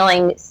you're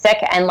feeling sick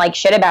and like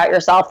shit about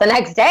yourself the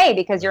next day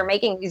because you're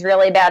making these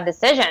really bad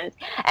decisions.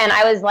 And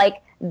I was like,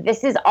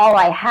 this is all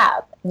I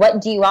have. What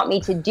do you want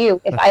me to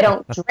do if I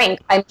don't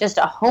drink? I'm just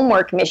a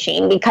homework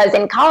machine, because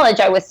in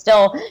college I was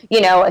still,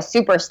 a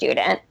super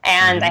student,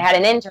 and I had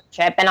an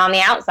internship, and on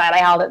the outside I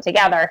held it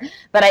together.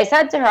 But I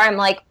said to her, I'm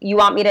like, you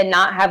want me to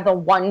not have the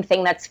one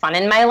thing that's fun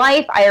in my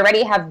life? I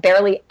already have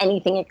barely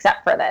anything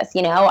except for this,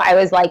 I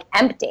was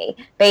empty,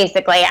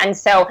 basically. And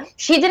so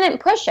she didn't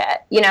push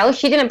it,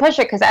 she didn't push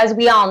it because, as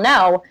we all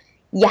know,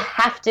 you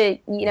have to,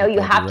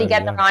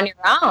 get there on your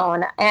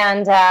own.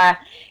 And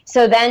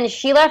so then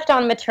she left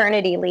on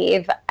maternity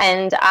leave,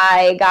 and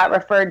I got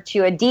referred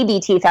to a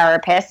DBT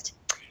therapist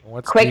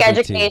What's quick DBT?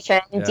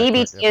 education. Yeah,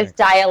 DBT is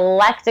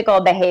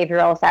dialectical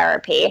behavioral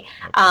therapy,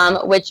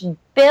 which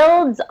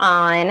builds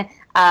on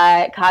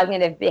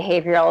cognitive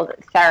behavioral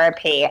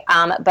therapy,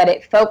 but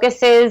it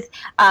focuses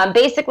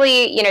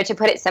basically, to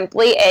put it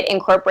simply, it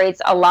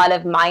incorporates a lot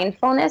of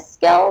mindfulness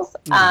skills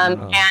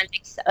and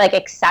like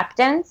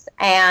acceptance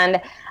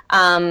and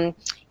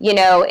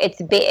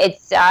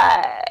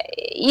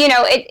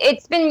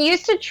it's been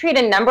used to treat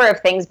a number of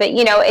things, but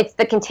it's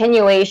the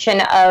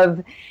continuation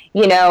of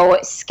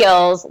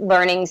skills,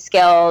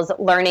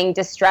 learning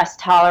distress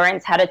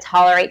tolerance, how to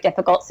tolerate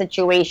difficult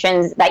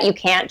situations that you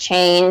can't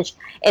change,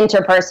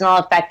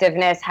 interpersonal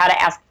effectiveness, how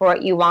to ask for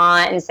what you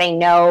want and say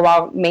no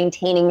while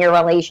maintaining your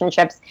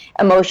relationships,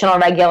 emotional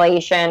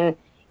regulation,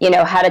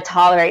 how to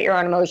tolerate your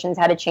own emotions,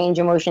 how to change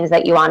emotions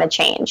that you want to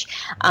change.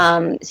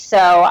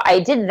 So I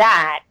did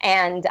that,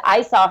 and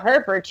I saw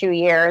her for 2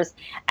 years,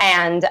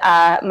 and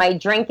my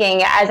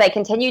drinking, as I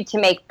continued to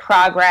make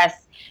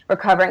progress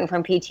recovering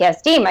from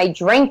PTSD, my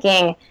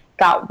drinking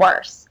got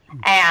worse.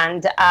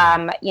 And,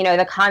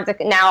 the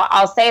consequence, now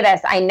I'll say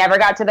this, I never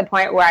got to the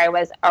point where I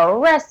was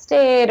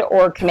arrested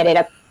or committed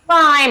a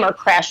crime or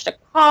crashed a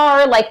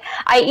car. Like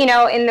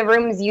in the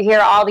rooms you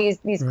hear all these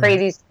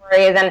crazy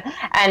stories and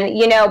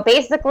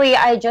basically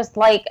I just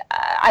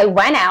I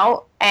went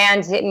out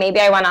and maybe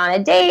I went on a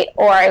date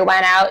or I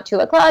went out to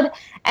a club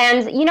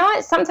and you know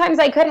what, sometimes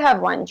I could have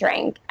one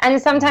drink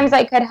and sometimes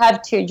I could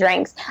have 2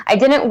 drinks. I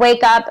didn't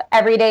wake up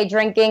every day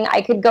drinking.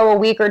 I could go a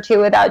week or 2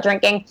 without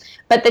drinking,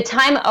 but the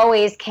time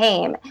always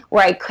came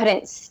where I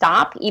couldn't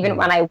stop even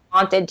when I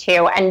wanted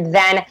to. And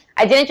then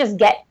I didn't just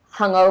get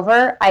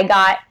hungover. I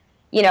got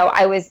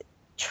I was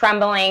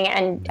trembling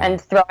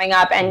and throwing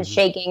up and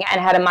shaking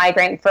and had a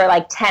migraine for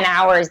 10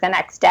 hours the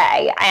next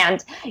day.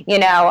 And,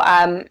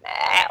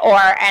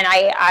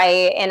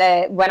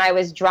 when I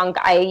was drunk,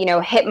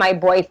 I, hit my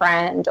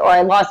boyfriend or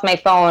I lost my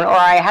phone or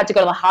I had to go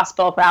to the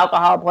hospital for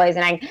alcohol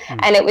poisoning.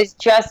 And it was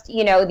just,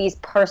 these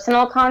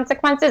personal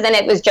consequences. And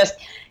it was just,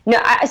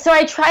 so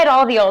I tried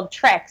all the old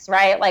tricks,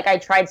 right? Like I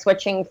tried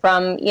switching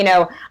from,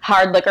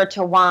 hard liquor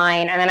to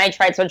wine. And then I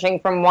tried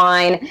switching from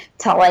wine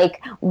to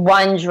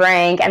 1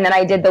 drink. And then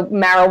I did the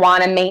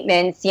marijuana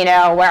maintenance,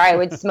 where I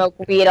would smoke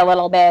weed a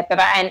little bit. But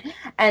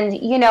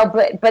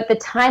the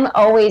time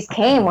always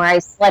came where I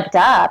slipped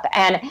up.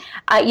 And,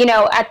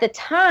 at the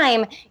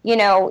time,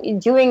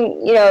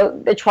 doing,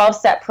 the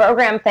 12-step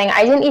program thing,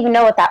 I didn't even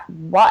know what that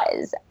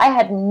was. I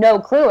had no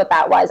clue what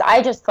that was.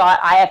 I just thought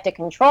I have to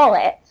control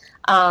it.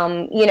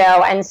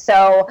 And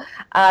so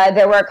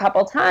there were a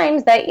couple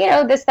times that,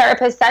 this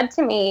therapist said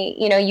to me,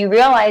 you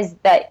realize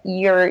that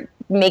you're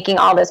making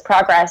all this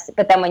progress,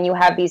 but then when you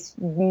have these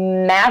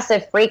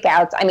massive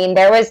freakouts, I mean,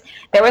 there was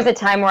a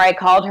time where I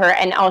called her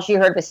and all she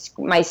heard was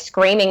my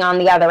screaming on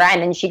the other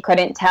end, and she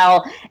couldn't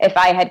tell if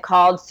I had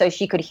called so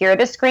she could hear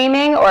the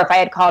screaming or if I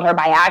had called her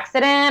by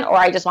accident or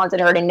I just wanted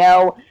her to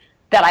know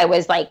that I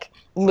was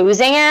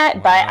losing it.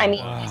 Wow. But I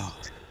mean,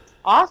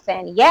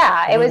 often,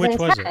 it was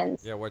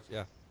intense.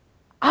 Yeah.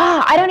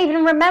 I don't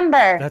even remember.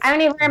 I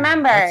couldn't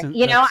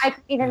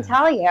even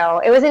tell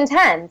you. It was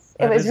intense.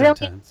 It was really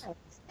intense.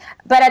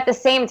 But at the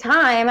same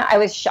time, I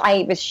was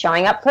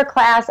showing up for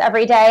class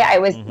every day. I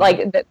was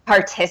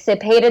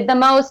participated the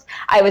most.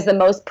 I was the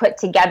most put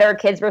together.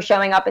 Kids were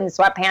showing up in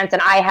sweatpants,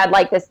 and I had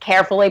this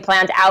carefully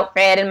planned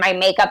outfit and my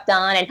makeup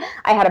done, and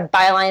I had a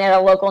byline at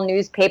a local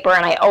newspaper,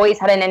 and I always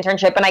had an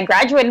internship, and I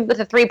graduated with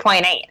a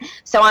 3.8.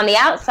 So on the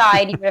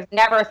outside, you would have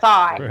never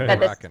thought that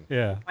this was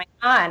going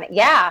on.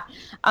 Yeah.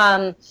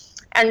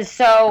 And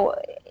so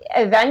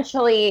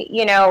eventually,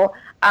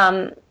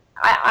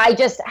 I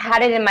just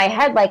had it in my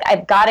head,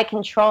 I've got to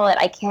control it.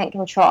 I can't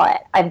control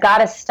it. I've got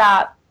to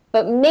stop.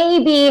 But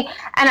maybe,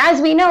 and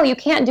as we know, you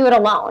can't do it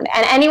alone.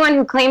 And anyone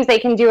who claims they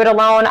can do it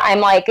alone,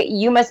 I'm like,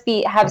 you must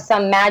have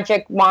some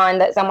magic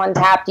wand that someone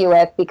tapped you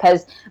with,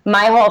 because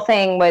my whole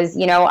thing was,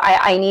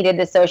 I needed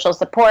the social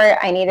support.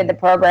 I needed the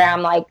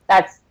program.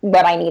 That's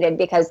what I needed,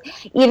 because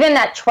even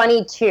at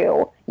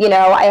 22,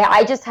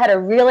 I just had a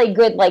really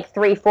good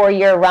 3-4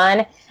 year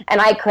run,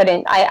 and I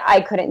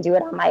couldn't do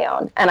it on my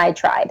own, and I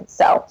tried.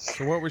 So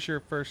what was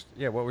your first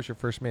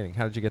meeting?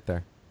 How did you get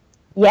there?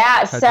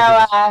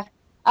 Yeah.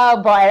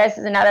 Oh boy, this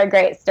is another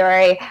great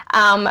story.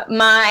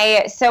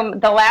 So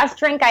the last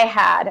drink I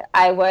had,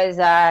 I was,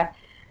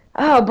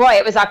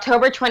 it was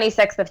October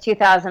 26th of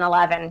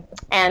 2011,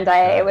 and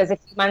it was a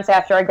few months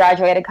after I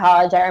graduated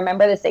college. I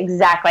remember this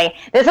exactly.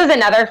 This is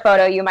another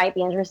photo you might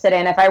be interested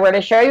in. If I were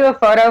to show you a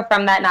photo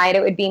from that night,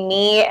 it would be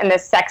me in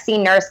this sexy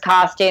nurse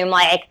costume,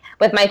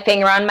 with my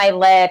finger on my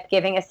lip,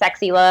 giving a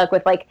sexy look,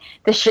 with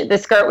the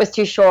skirt was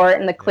too short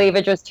and the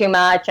cleavage was too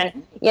much, and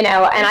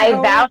I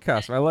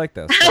vowed. I like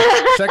this.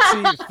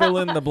 Sexy, fill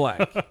in the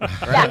blank.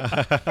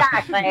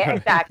 Yeah,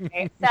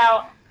 exactly.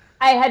 So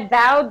I had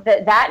vowed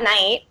that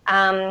night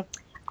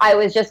I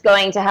was just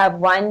going to have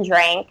 1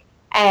 drink,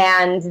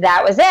 and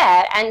that was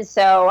it. And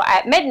so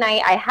at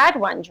midnight I had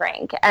 1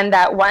 drink, and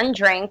that 1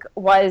 drink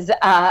was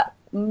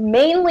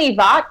mainly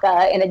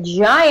vodka in a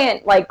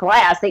giant like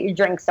glass that you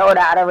drink soda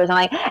out of or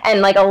something,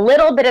 and like a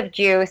little bit of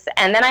juice.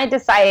 And then I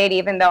decided,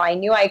 even though I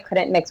knew I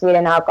couldn't mix weed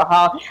and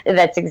alcohol,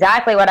 that's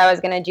exactly what I was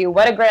going to do.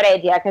 What a great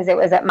idea, because it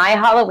was at my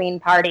Halloween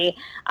party.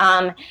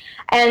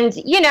 And,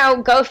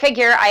 go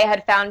figure, I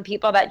had found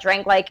people that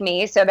drank like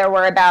me. So there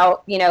were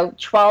about,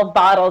 12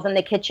 bottles in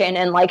the kitchen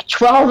and like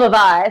 12 of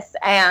us.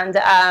 And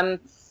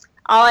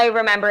all I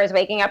remember is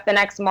waking up the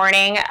next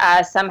morning.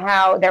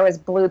 Somehow there was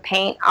blue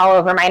paint all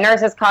over my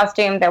nurse's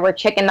costume. There were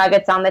chicken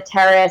nuggets on the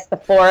terrace. The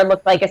floor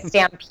looked like a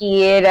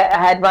stampede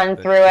had run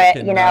through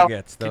it.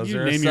 Nuggets, those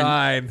are a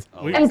sign.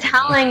 I'm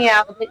telling you,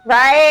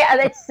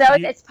 right?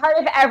 It's part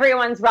of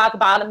everyone's rock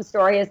bottom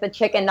story is the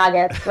chicken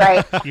nuggets,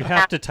 right? You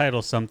have to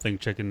title something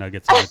 "Chicken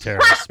Nuggets on the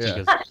Terrace."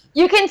 Because...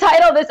 You can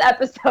title this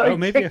episode. Oh,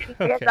 maybe.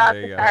 Okay. On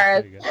the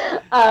Terrace.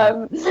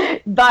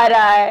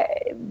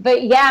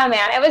 But yeah,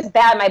 man, it was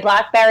bad. My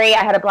BlackBerry.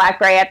 I had a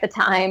BlackBerry at the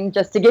time,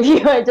 just to give you,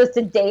 just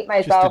to date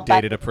myself. Just to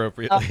date it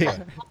appropriately.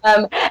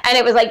 And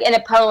it was like in a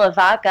puddle of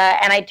vodka,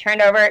 and I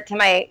turned over to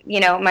my,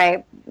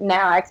 my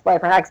now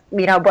ex-boyfriend,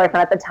 boyfriend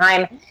at the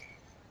time,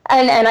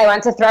 and I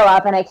went to throw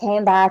up, and I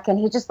came back, and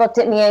he just looked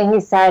at me and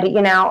he said,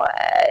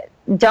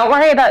 don't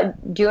worry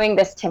about doing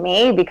this to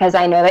me, because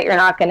I know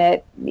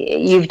that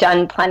you've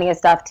done plenty of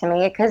stuff to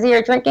me because of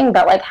your drinking,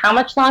 but like, how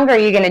much longer are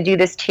you going to do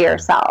this to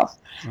yourself?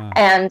 Wow.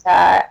 And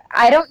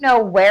I don't know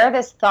where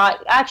this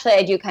thought, actually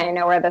I do kind of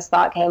know where this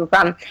thought came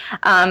from.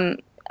 I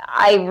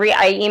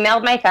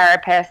emailed my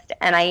therapist,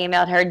 and I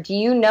emailed her, do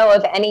you know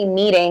of any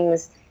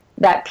meetings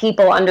that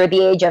people under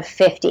the age of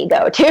 50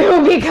 go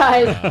to?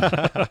 Because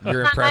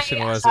your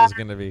impression was it was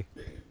going to be.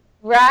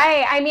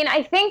 Right. I mean,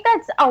 I think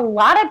that's a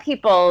lot of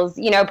people's,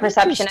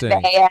 perception of the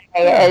AA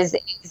is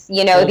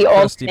the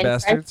old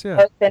bastards,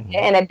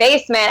 in a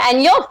basement.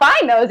 And you'll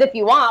find those if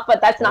you want, but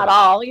that's not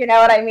all, you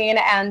know what I mean?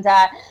 And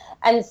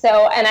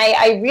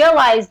I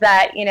realized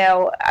that,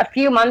 a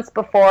few months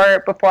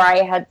before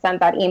I had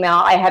sent that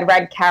email, I had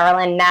read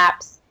Carolyn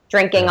Knapp's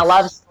Drinking a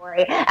Love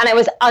Story, and I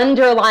was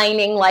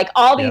underlining like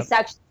all these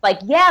sections, like,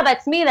 yeah,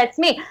 that's me.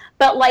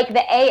 But like the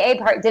AA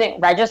part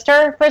didn't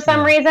register for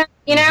some reason,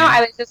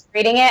 I was just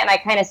reading it and I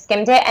kind of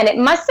skimmed it, and it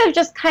must have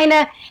just kind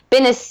of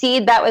been a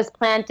seed that was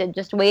planted,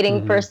 just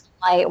waiting for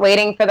sunlight,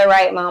 waiting for the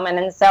right moment.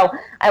 And so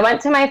I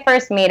went to my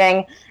first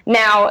meeting.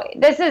 Now,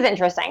 this is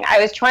interesting. I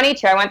was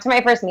 22. I went to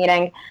my first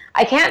meeting.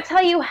 I can't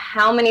tell you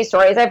how many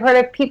stories I've heard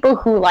of people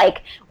who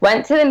like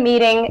went to the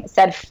meeting,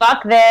 said,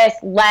 fuck this,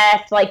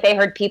 left. Like they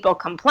heard people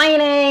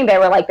complaining. They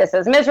were like, this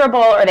is miserable,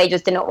 or they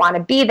just didn't want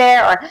to be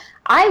there. Or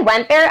I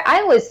went there.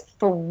 I was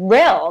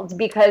thrilled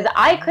because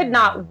I could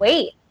not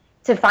wait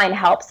to find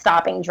help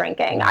stopping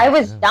drinking. I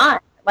was done.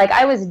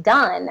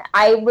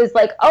 I was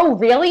like, oh,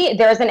 really?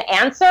 There's an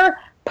answer?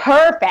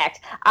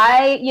 Perfect.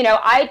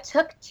 I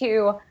took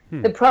to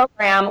the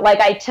program like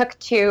I took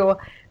to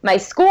my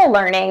school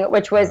learning,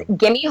 which was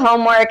give me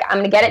homework. I'm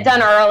going to get it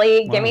done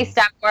early. Give me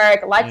step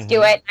work. Let's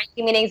do it.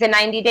 90 meetings in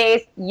 90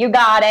 days. You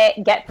got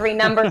it. Get 3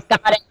 numbers.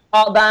 Got it.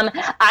 All done.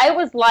 I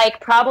was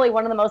like probably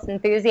one of the most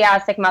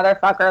enthusiastic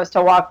motherfuckers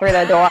to walk through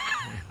the door.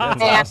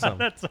 That's awesome.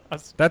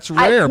 That's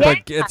rare, but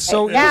it's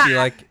so easy.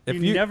 Like if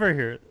you never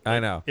hear it. I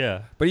know.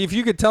 Yeah. But if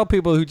you could tell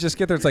people who just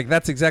get there, it's like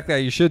that's exactly how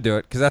you should do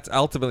it, because that's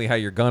ultimately how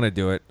you're gonna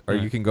do it, or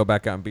you can go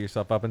back out and beat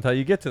yourself up until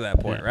you get to that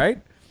point,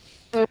 right?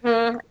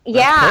 Mm-hmm.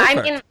 Yeah,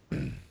 I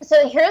mean,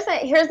 so here's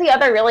the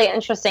other really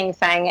interesting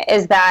thing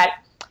is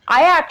that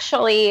I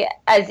actually,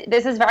 as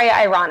this is very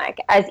ironic,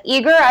 as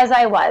eager as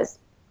I was,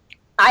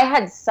 I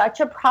had such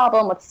a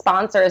problem with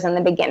sponsors in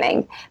the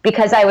beginning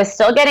because I was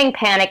still getting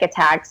panic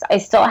attacks. I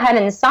still had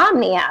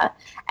insomnia.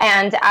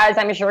 And as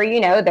I'm sure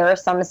you know, there are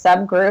some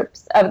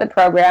subgroups of the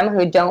program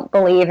who don't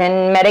believe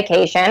in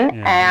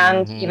medication.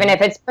 And even if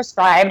it's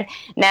prescribed,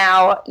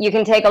 now you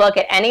can take a look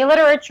at any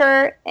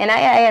literature in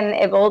AA and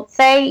it will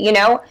say,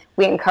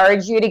 we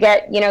encourage you to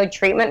get,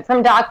 treatment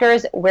from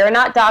doctors. We're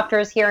not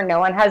doctors here. No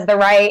one has the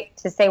right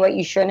to say what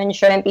you should and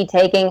shouldn't be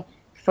taking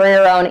for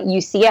your own.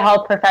 You see a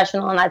health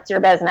professional and that's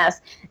your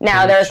business.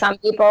 Now there are some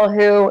people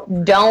who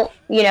don't,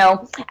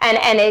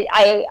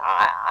 I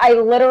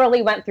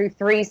literally went through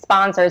 3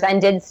 sponsors and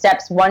did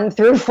steps 1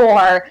 through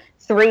 4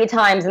 3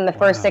 times in the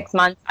first 6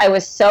 months. I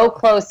was so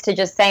close to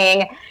just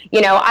saying,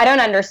 I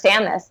don't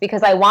understand this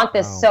because I want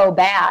this so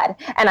bad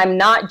and I'm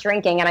not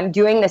drinking and I'm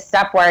doing this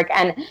step work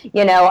and,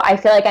 I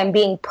feel like I'm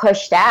being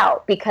pushed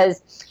out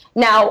because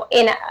now,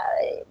 in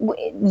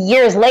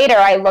years later,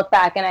 I look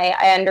back and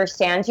I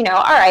understand,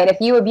 all right,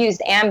 if you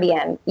abused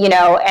Ambien,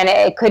 and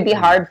it could be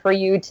hard for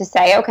you to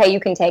say, okay,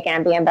 you can take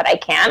Ambien, but I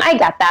can't. I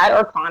get that,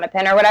 or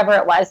Klonopin, or whatever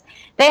it was.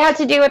 They had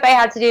to do what they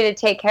had to do to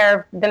take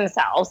care of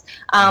themselves.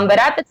 But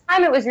at the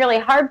time, it was really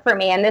hard for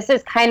me. And this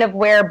is kind of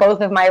where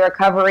both of my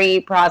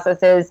recovery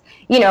processes,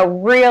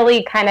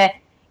 really kind of,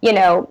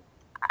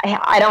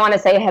 I don't want to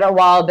say hit a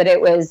wall, but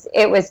it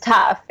was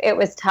tough. It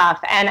was tough.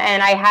 And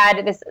I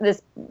had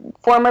this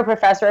former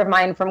professor of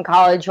mine from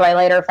college who I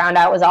later found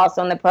out was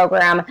also in the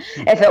program.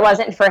 If it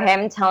wasn't for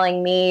him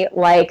telling me,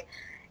 like,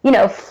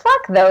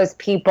 fuck those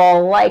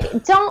people. Like,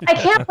 I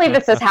can't believe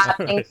this is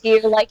happening to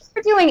you. Like,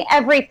 you're doing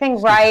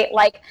everything right.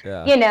 Like,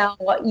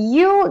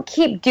 you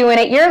keep doing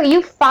it.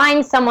 You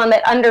find someone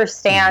that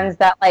understands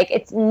that, like,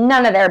 it's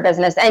none of their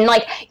business. And,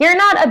 like, you're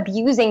not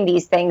abusing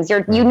these things.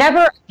 You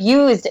never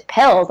abused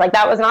pills. Like,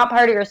 that was not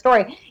part of your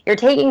story. You're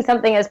taking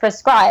something as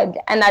prescribed,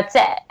 and that's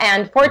it.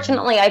 And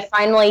fortunately, I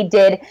finally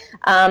did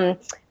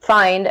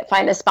find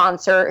a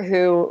sponsor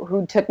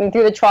who took me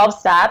through the 12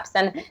 steps.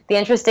 And the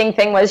interesting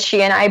thing was,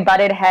 she and I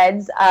butted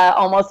heads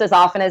almost as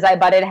often as I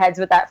butted heads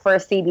with that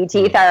first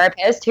CBT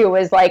therapist, who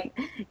was like,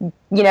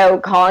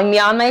 calling me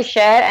on my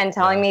shit and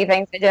telling me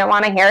things I didn't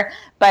want to hear.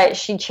 But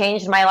she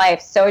changed my life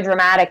so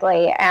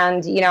dramatically.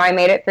 And, I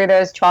made it through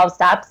those 12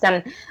 steps.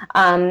 And,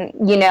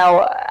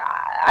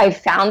 I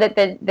found that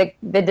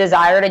the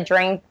desire to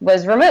drink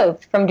was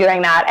removed from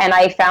doing that. And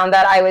I found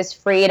that I was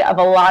freed of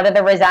a lot of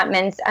the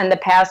resentments and the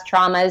past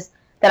traumas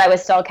that I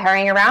was still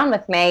carrying around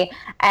with me.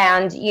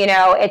 And,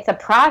 it's a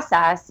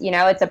process,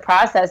 it's a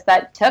process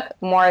that took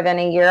more than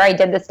a year. I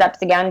did the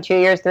steps again, 2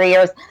 years, 3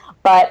 years.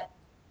 But,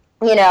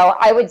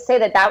 I would say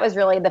that was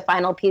really the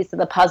final piece of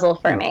the puzzle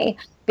for me,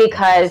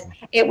 because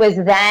it was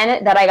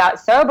then that I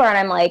got sober. And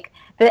I'm like,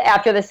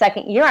 after the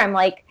second year, I'm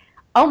like,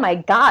 oh my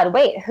God,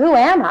 wait, who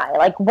am I?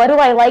 Like, what do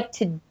I like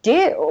to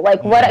do?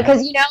 Like, what,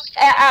 because,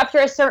 after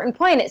a certain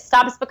point, it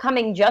stops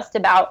becoming just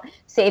about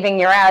saving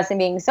your ass and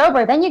being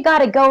sober. Then you got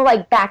to go,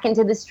 like, back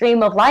into the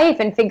stream of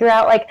life and figure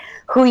out, like,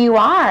 who you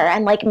are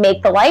and, like,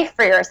 make the life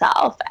for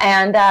yourself.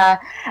 And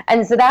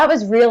so that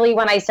was really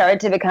when I started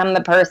to become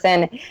the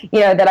person,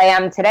 that I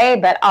am today.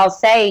 But I'll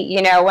say,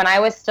 when I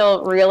was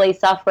still really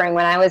suffering,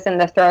 when I was in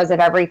the throes of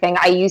everything,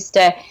 I used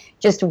to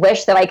just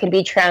wish that I could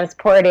be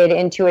transported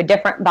into a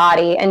different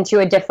body, into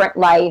a different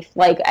life.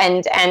 Like,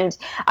 and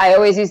I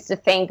always used to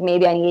think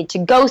maybe I needed to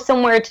go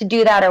somewhere to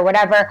do that or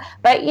whatever.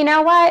 But you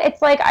know what?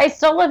 It's like, I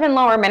still live in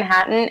Lower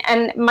Manhattan,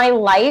 and my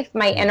life,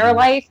 my inner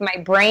life, my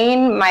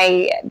brain,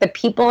 the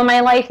people in my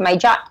life, my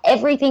job,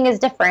 everything is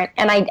different.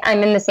 And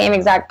I'm in the same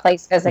exact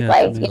place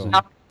physically,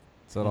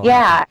 So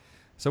happened.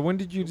 So when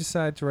did you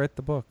decide to write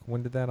the book?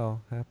 When did that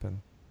all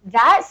happen?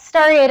 That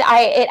started,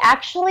 it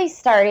actually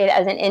started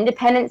as an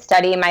independent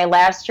study my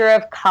last year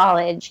of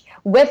college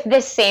with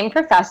this same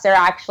professor,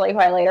 actually, who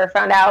I later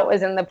found out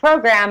was in the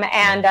program.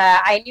 And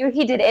I knew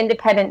he did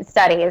independent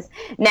studies.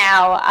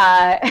 Now,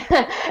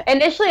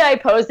 initially I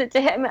posed it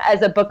to him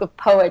as a book of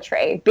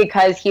poetry,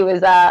 because he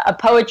was a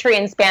poetry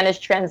and Spanish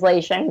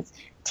translations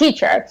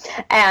teacher.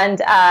 And,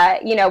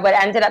 what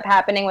ended up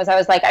happening was I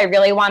was like, I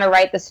really want to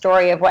write the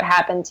story of what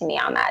happened to me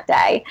on that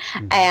day.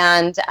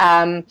 And,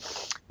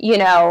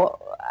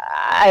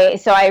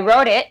 so I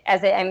wrote it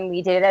and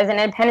we did it as an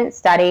independent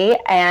study.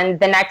 And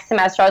the next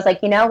semester I was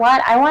like, you know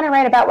what? I want to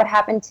write about what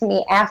happened to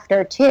me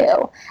after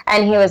too.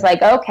 And he was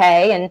like,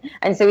 okay.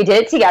 And so we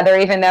did it together,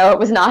 even though it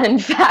was not in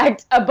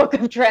fact a book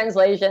of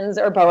translations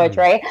or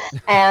poetry.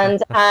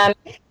 And,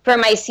 for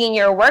my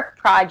senior work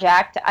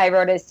project, I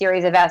wrote a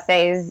series of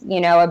essays,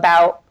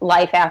 about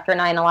life after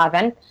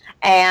 9/11.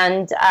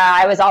 And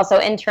I was also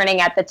interning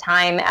at the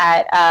time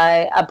at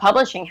a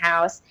publishing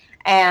house.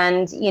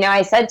 And,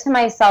 I said to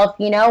myself,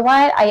 you know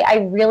what?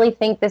 I really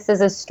think this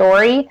is a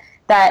story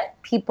that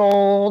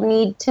people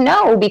need to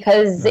know,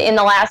 because in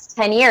the last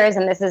 10 years,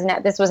 and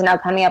this was now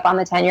coming up on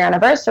the 10-year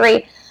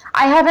anniversary,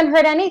 I haven't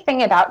heard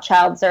anything about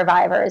child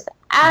survivors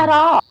at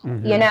all,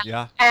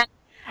 Yeah.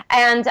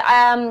 And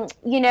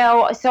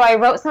so I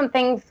wrote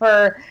something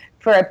for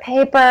a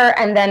paper,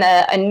 and then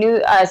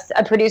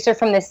a producer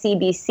from the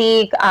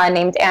CBC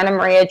named Anna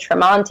Maria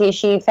Tremonti,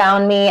 she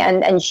found me,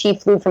 and she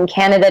flew from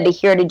Canada to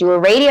here to do a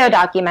radio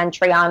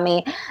documentary on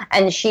me.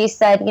 And she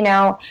said,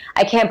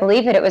 I can't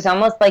believe it. It was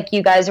almost like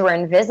you guys were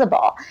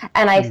invisible.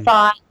 And I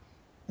thought,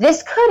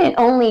 this couldn't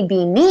only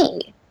be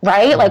me,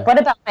 right? Like, what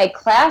about my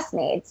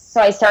classmates? So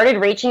I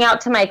started reaching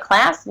out to my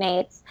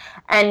classmates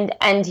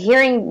and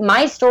hearing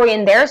my story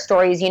and their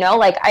stories,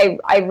 like I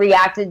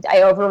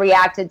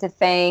overreacted to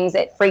things.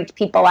 It freaked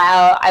people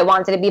out. I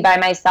wanted to be by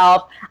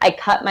myself. I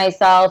cut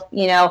myself,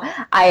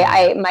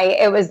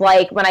 it was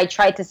like when I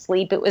tried to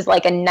sleep, it was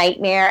like a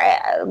nightmare,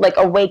 like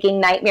a waking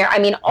nightmare. I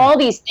mean, all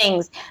these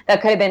things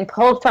that could have been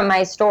pulled from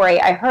my story,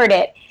 I heard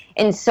it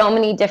in so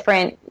many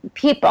different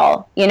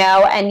people, and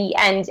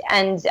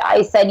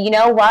I said, you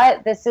know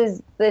what,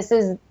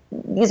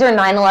 these are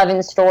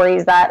 9/11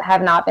 stories that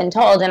have not been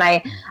told. And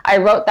I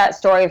wrote that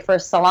story for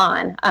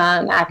Salon,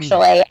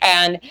 actually.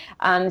 And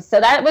so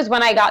that was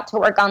when I got to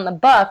work on the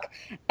book.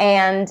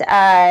 And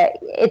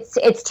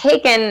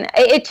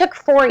it took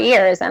 4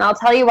 years. And I'll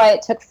tell you why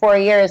it took 4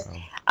 years.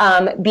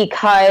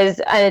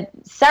 Because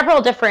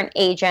several different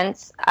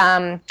agents,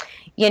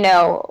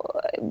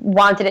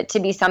 wanted it to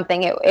be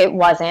something it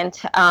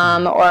wasn't,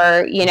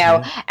 or,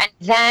 and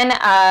then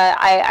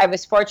I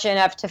was fortunate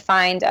enough to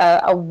find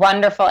a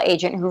wonderful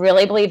agent who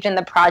really believed in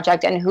the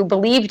project and who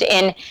believed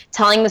in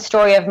telling the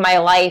story of my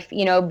life,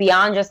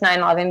 beyond just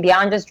 9/11,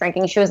 beyond just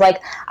drinking. She was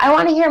like, I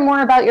want to hear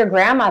more about your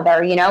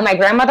grandmother. My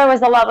grandmother was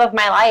the love of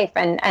my life.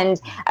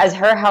 And as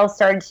her health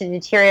started to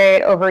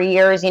deteriorate over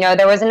years,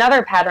 there was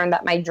another pattern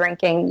that my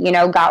drinking,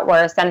 got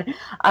worse.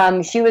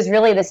 And she was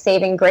really the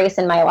saving grace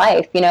in my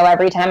life.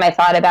 Every time I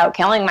thought about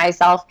killing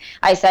myself,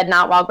 I said,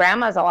 not while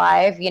grandma's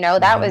alive.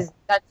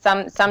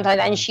 That's sometimes,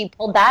 and she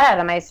pulled that out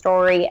of my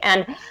story.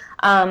 And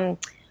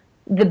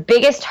the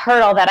biggest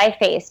hurdle that I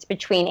faced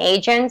between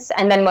agents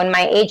and then when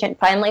my agent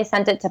finally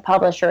sent it to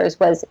publishers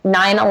was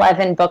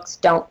 9/11 books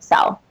don't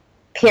sell,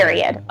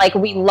 period. Like,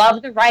 we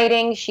love the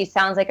writing. She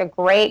sounds like a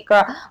great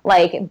girl,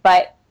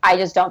 but I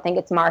just don't think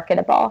it's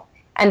marketable.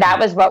 And that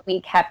was what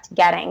we kept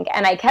getting.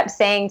 And I kept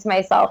saying to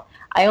myself,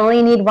 I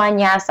only need one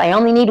yes. I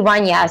only need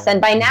one yes.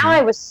 And by now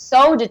I was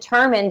so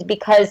determined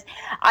because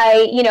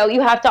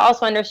you have to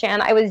also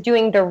understand I was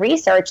doing the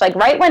research. Like,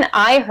 right when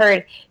I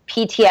heard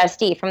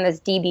PTSD from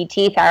this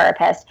DBT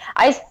therapist,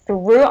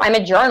 I'm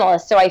a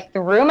journalist, so I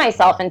threw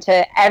myself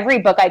into every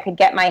book I could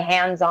get my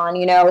hands on,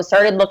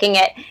 started looking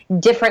at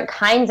different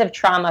kinds of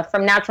trauma,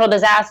 from natural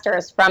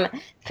disasters, from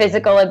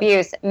physical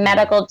abuse,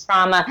 medical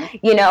trauma,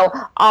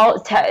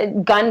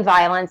 gun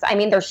violence. I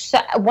mean, there's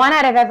 1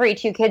 out of every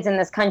 2 kids in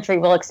this country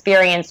will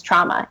experience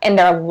trauma in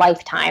their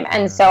lifetime.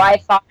 And so I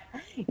thought,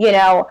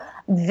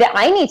 that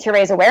I need to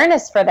raise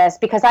awareness for this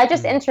because I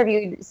just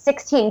interviewed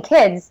 16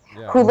 kids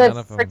who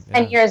lived for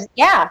 10 years.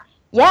 Yeah.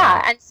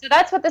 And so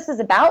that's what this is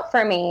about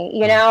for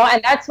me,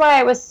 and that's why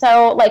I was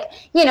so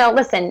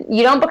listen,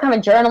 you don't become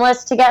a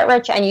journalist to get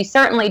rich, and you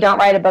certainly don't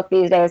write a book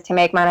these days to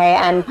make money.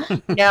 And,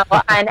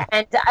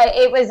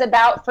 it was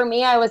about, for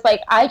me, I was like,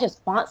 I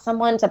just want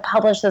someone to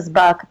publish this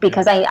book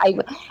because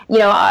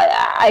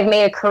I've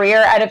made a career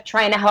out of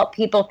trying to help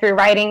people through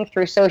writing,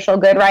 through social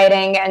good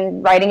writing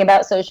and writing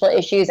about social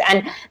issues.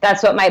 And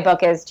that's what my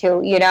book is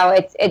too.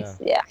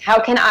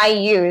 How can I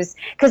use,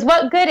 because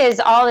what good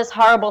is all this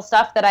horrible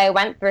stuff that I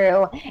went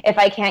through if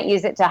I can't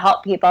use it to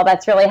help people?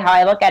 That's really how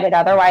I look at it.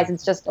 Otherwise,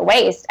 it's just a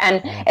waste.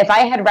 And if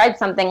I had read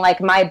something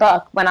like my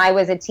book when I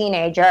was a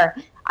teenager,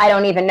 I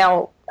don't even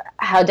know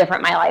how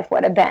different my life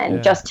would have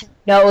been, just to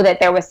know that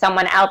there was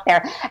someone out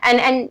there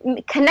and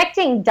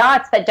connecting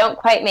dots that don't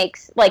quite make,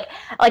 like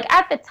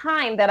at the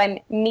time that I'm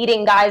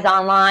meeting guys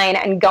online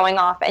and going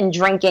off and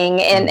drinking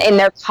in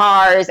their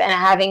cars and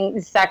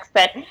having sex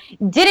that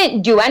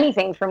didn't do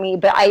anything for me,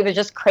 but I was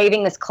just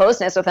craving this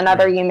closeness with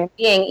another human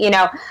being,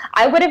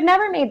 I would have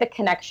never made the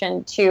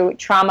connection to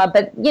trauma.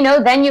 But,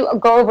 then you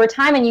go over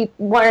time and you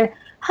learn,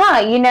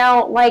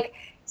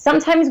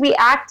 sometimes we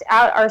act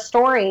out our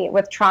story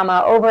with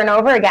trauma over and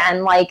over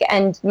again,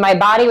 and my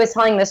body was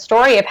telling the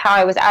story of how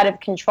I was out of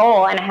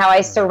control and how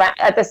I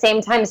at the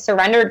same time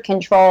surrendered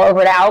control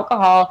over to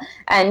alcohol.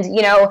 And,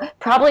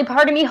 probably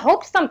part of me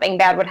hoped something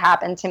bad would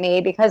happen to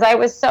me because I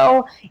was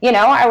so,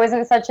 I was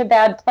in such a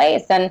bad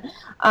place. And,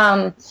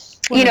 that's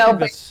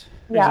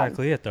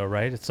exactly it though,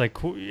 right? It's like,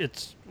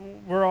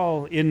 we're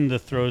all in the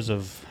throes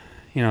of,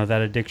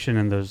 that addiction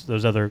and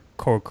those other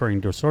co-occurring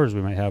disorders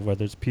we might have,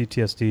 whether it's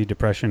PTSD,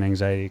 depression,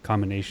 anxiety,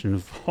 combination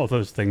of all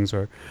those things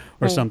or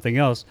something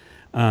else.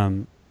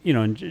 And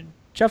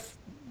Jeff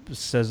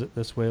says it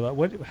this way.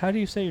 How do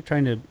you say you're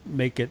trying to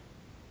make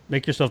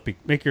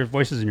your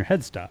voices in your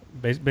head stop?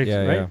 Basically,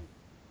 right?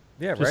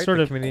 Yeah, just right. Sort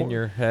the of committee in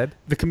your head.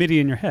 The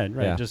committee in your head,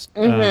 right? Yeah. Just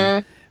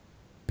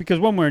because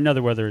one way or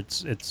another, whether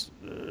it's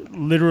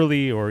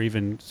literally or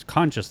even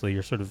consciously,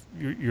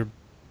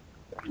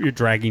 you're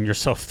dragging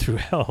yourself through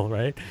hell,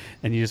 right?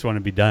 And you just want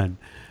to be done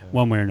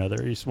one way or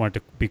another. You just want it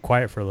to be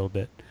quiet for a little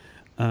bit.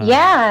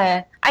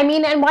 I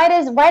mean, and why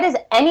does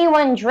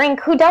anyone drink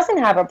who doesn't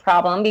have a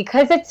problem?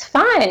 Because it's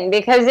fun,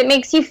 because it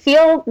makes you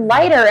feel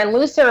lighter and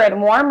looser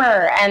and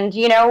warmer. And,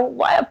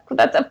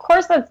 that's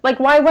like,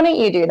 why wouldn't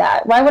you do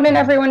that? Why wouldn't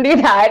everyone do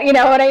that? You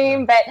know what I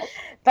mean? But,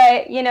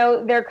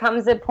 there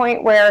comes a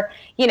point where,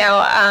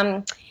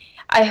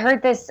 I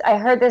heard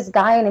this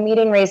guy in a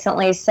meeting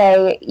recently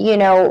say,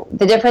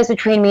 the difference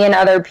between me and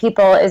other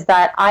people is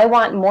that I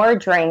want more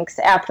drinks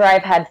after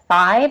I've had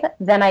 5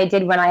 than I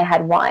did when I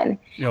had 1.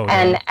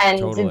 And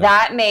totally.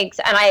 That makes,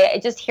 and I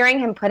just hearing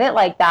him put it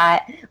like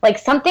that, like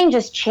something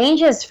just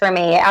changes for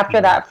me after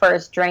that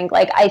first drink.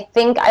 Like, I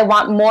think I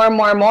want more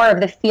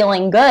of the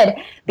feeling good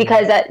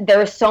because there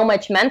was so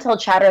much mental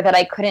chatter that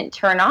I couldn't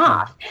turn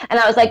off. And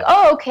I was like,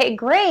 oh, okay,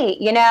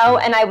 great. And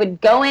I would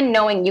go in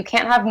knowing you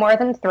can't have more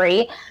than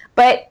 3.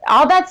 But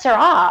all bets are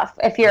off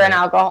if you're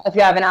if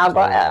you have an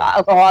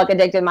alcoholic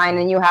addicted mind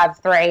and you have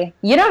 3.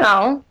 You don't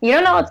know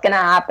what's going to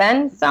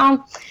happen.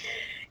 So,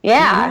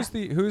 yeah.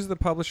 Who's the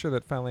publisher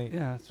that finally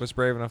was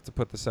brave enough to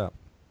put this up?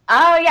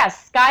 Oh,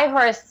 yes,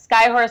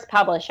 Skyhorse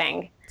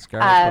Publishing. Skyhorse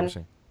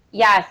Publishing.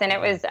 Yes, and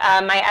it was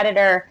my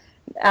editor.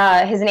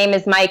 His name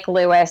is Mike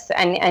Lewis,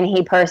 and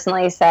he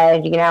personally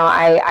said,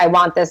 I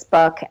want this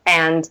book,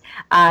 and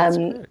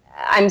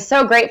I'm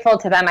so grateful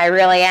to them. I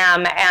really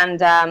am,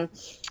 and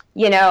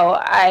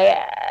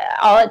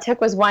all it took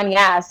was one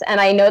yes.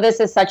 And I know this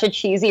is such a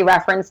cheesy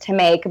reference to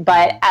make,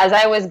 but as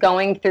I was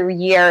going through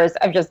years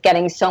of just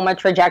getting so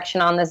much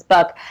rejection on this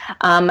book,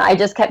 I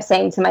just kept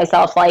saying to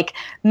myself, like,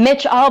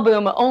 Mitch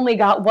Albom only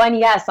got one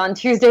yes on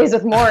Tuesdays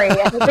with Morrie,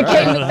 and it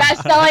became the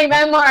best-selling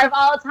memoir of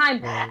all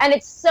time. And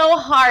it's so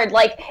hard.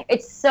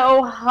 It's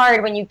so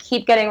hard when you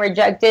keep getting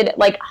rejected,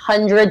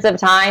 hundreds of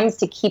times,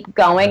 to keep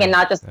going and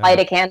not just light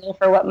a candle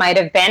for what might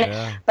have been.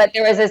 Yeah. But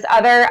there was this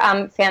other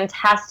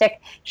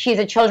fantastic, she's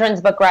a children's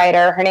book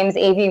writer. Her name's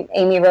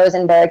Amy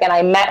Rosenberg, and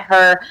I met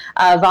her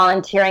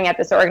volunteering at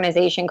this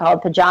organization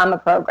called Pajama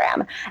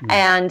Program.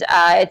 And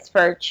it's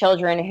for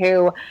children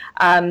who,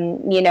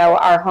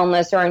 are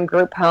homeless or in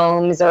group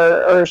homes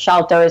or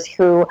shelters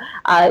who,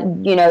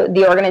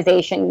 the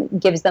organization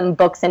gives them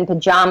books in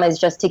pajamas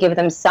just to give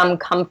them some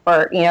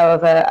comfort,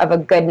 of a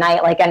good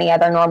night like any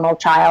other normal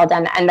child.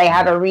 And they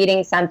have a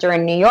reading center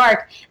in New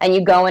York, and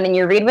you go in and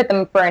you read with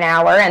them for an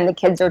hour, and the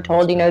kids are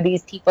told,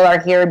 these people are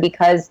here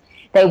because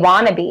they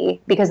want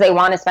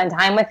to spend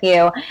time with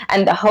you.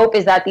 And the hope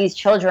is that these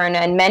children,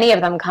 and many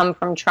of them come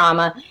from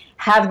trauma,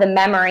 have the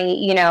memory,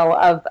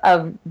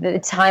 of the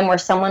time where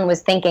someone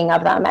was thinking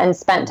of them and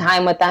spent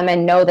time with them,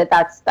 and know that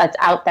that's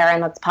out there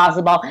and that's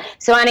possible.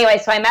 So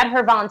anyway, I met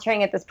her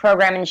volunteering at this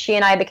program, and she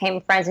and I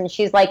became friends, and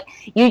she's like,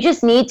 you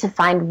just need to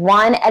find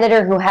one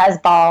editor who has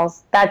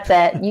balls. That's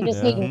it. You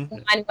just need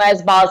one who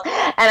has balls.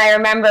 And I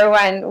remember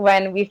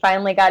when we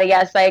finally got a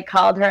yes, I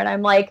called her and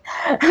I'm like,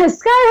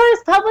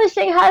 Skyhorse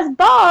Publishing has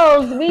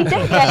balls. We did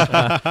it.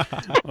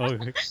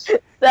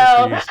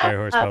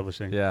 Skyhorse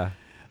Publishing.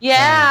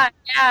 Yeah,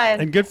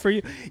 and good for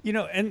you.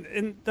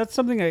 And that's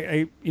something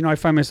I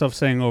find myself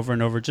saying over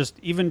and over, just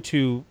even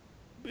to,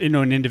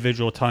 an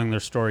individual telling their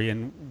story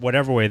in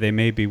whatever way they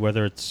may be,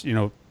 whether it's,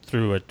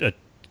 through a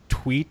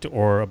tweet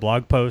or a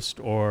blog post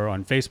or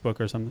on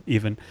Facebook or something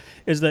even,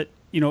 is that,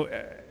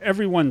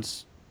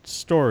 everyone's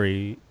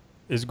story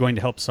is going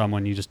to help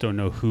someone. You just don't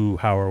know who,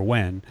 how, or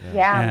when.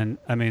 Yeah. And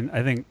I mean,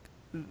 I think,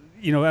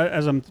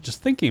 as I'm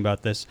just thinking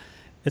about this,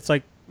 it's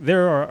like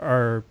there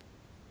are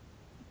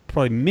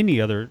probably many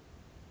other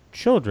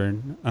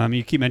children.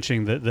 You keep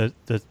mentioning the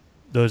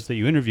those that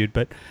you interviewed,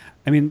 but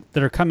I mean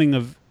that are coming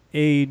of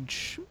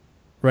age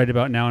right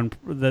about now, and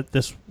that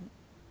this,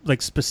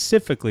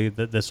 specifically,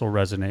 that this will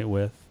resonate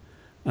with.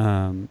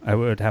 I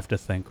would have to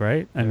think,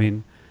 right? I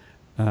mean,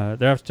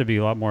 there has to be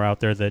a lot more out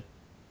there that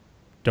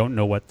don't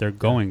know what they're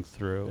going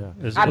through.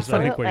 Is I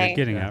think what you're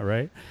getting at,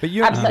 right? But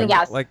you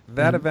yes.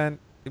 That event,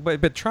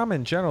 but trauma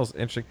in general is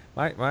interesting.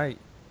 My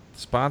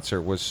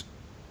sponsor was,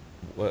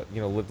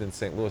 lived in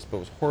St. Louis, but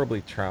was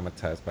horribly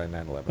traumatized by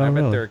 9/11. I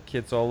bet there are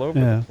kids all over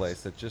the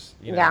place that just,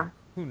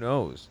 who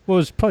knows? Well,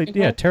 it's probably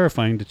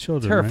terrifying to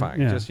children.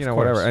 Terrifying, right? just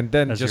whatever. And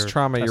then just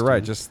trauma. You're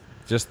right. Just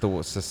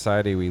the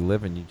society we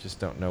live in. You just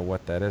don't know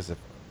what that is. If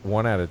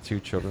 1 out of 2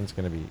 children is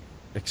going to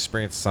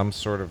experience some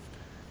sort of,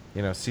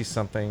 see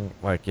something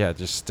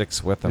just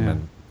sticks with them,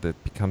 and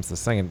that becomes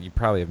this thing, and you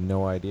probably have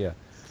no idea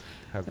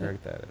how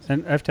great that is.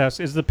 And I have to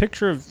ask: is the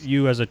picture of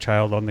you as a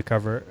child on the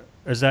cover?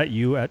 Is that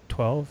you at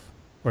 12?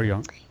 Or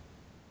young?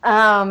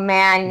 Oh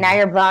man, now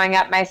you're blowing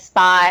up my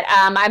spot.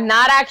 I'm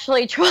not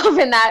actually 12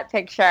 in that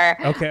picture.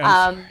 Okay.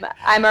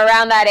 I'm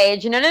around that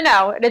age.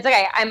 No, it's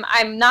okay.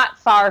 I'm not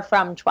far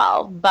from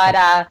 12, but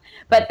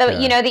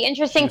the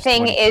interesting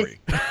thing 23. Is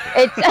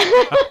it's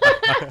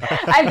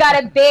I've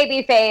got a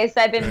baby face.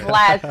 I've been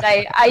blessed.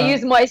 I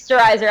use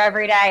moisturizer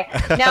every day.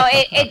 No,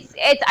 it's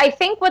I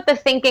think what the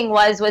thinking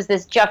was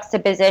this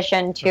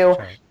juxtaposition to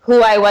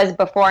who I was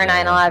before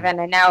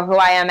 9/11 and now who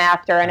I am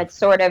after, and it's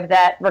sort of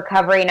that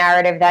recovery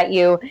narrative that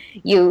you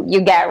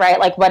get, right?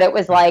 Like what it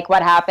was like,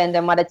 what happened,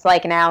 and what it's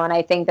like now. And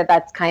I think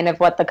that's kind of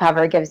what the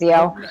cover gives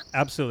you.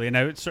 Absolutely,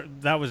 and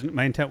that was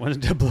my intent,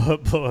 wasn't to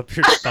blow up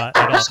your spot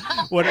at all.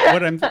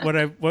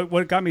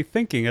 What got me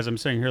thinking as I'm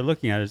sitting here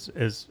looking at it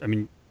is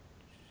I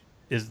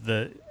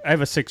have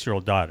a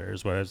 6-year-old daughter,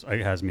 is what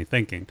it has me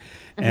thinking,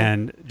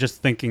 and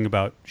just thinking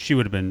about, she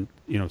would have been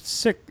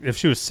 6 if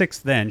she was 6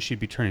 then, she'd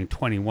be turning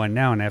 21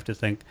 now, and I have to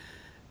think,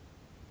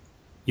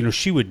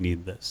 she would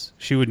need this.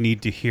 She would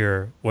need to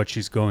hear what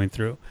she's going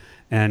through,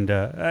 and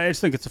I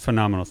just think it's a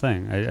phenomenal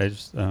thing. I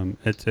just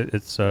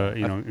it's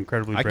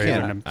incredibly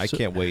brave. I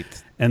can't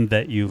wait. And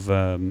that you've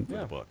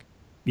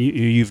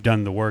you've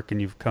done the work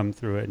and you've come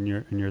through it, and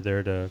you're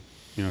there to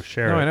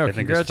share it. I know. I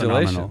think it's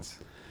phenomenal.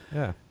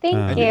 Yeah.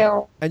 Thank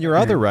you. And your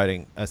other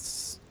writing,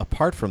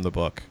 apart from the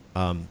book,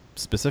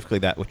 specifically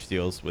that which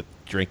deals with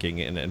drinking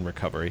and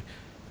recovery,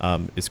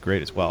 is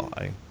great as well.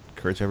 I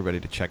encourage everybody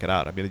to check it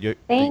out. I mean, you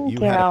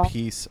had a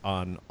piece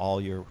on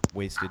all your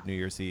wasted New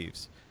Year's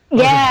Eves.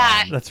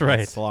 Yeah. That's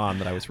right. Salon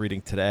that I was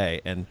reading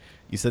today, and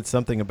you said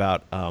something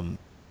about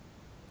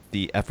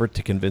the effort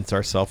to convince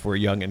ourselves we're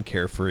young and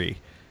carefree,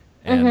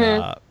 and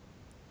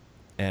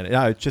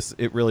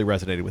it really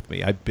resonated with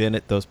me. I've been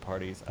at those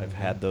parties. I've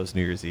had those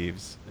New Year's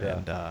Eves,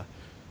 and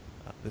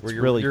it's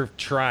you're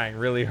trying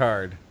really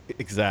hard.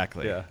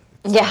 Exactly. Yeah.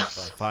 Yeah.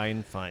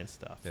 Fine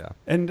stuff. Yeah.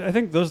 And I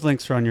think those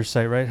links are on your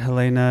site, right,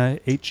 Helena?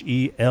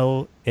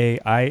 HELAINA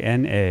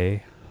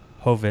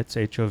Hovitz,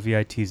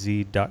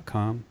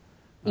 HOVITZ.com.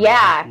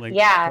 Yeah, Link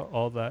yeah. to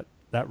all that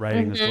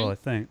writing as well, I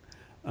think.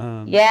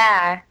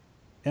 Yeah.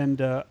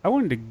 And I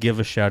wanted to give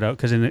a shout out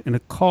because in a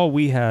call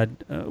we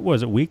had, what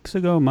was it, weeks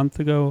ago, a month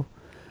ago,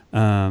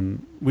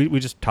 we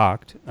just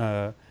talked,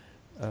 and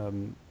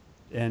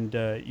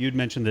you'd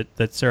mentioned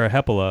that Sarah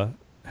Hepola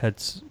had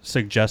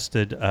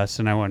suggested us,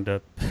 and I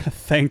wanted to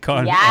thank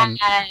on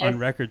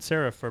record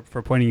Sarah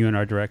for pointing you in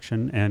our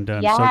direction, and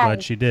I'm so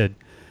glad she did.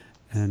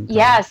 And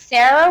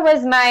Sarah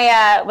was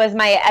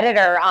my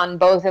editor on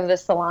both of the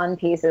Salon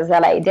pieces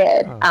that I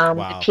did.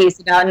 The piece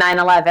about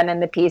 9/11 and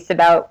the piece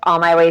about All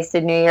My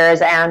Wasted New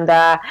Years. And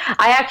I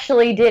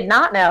actually did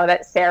not know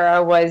that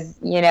Sarah was,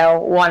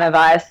 one of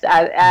us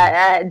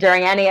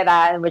during any of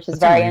that, which is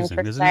very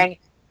interesting.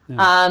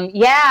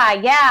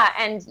 Yeah.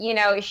 And,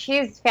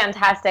 she's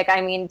fantastic.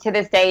 I mean, to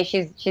this day,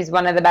 she's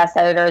one of the best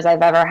editors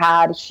I've ever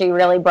had. She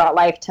really brought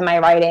life to my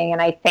writing.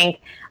 And I think,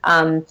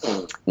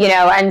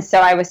 and so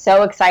I was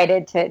so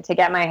excited to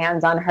get my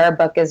hands on her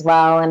book as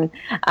well. And,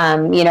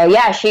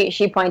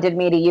 she pointed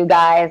me to you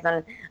guys,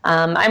 and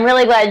I'm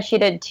really glad she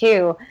did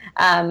too.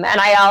 And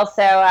I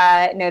also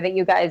know that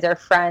you guys are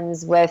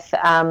friends with.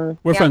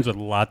 We're friends with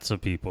lots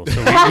of people,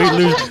 so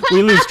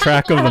we lose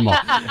track of them all.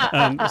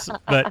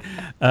 But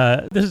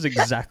this is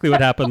exactly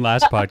what happened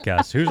last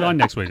podcast. Who's on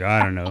next week?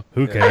 I don't know.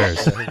 Who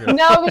cares?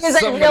 No, because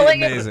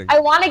I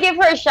want to give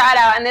her a shout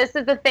out, and this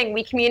is the thing: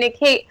 we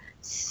communicate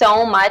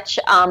so much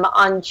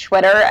on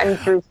Twitter and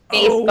through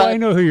Facebook. Oh, I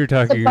know who you're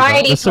talking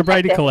about. The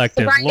Sobriety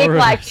Collective.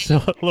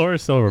 Laura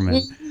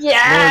Silverman.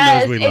 Yes, Laura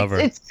knows we love her.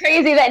 It's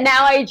crazy that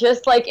now I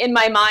just, in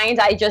my mind,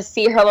 I just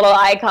see her little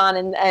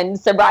icon and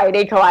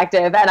Sobriety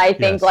Collective, and I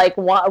think,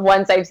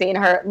 once I've seen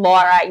her,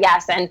 Laura,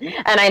 yes, and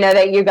I know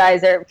that you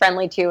guys are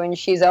friendly too, and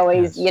she's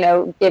always,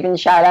 giving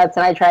shout-outs,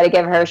 and I try to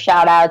give her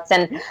shout-outs,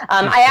 and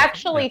I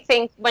actually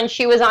think when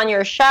she was on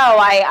your show,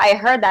 I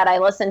heard that. I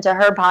listened to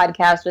her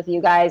podcast with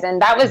you guys,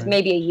 and that was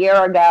maybe a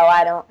year ago.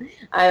 I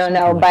don't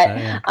know, but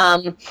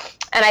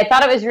and I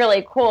thought it was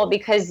really cool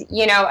because,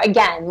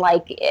 again,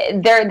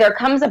 there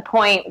comes a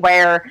point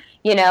where,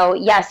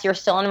 yes, you're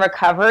still in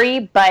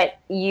recovery, but,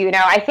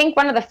 I think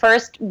one of the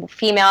first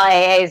female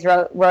AAs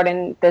wrote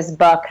in this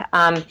book,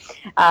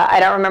 I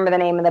don't remember the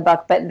name of the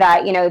book, but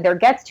that, there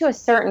gets to a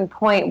certain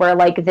point where,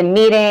 the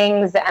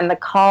meetings and the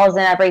calls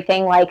and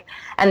everything,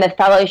 and the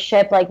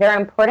fellowship, they're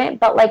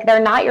important, but, they're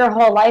not your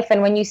whole life.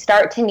 And when you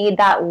start to need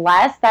that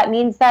less, that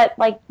means that,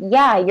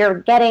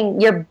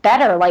 you're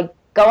better,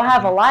 go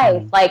have a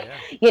life.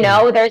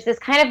 There's this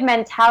kind of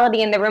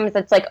mentality in the rooms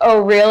that's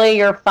oh, really?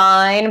 You're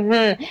fine?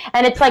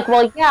 And it's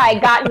well, yeah, I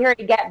got here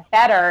to get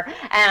better.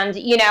 And,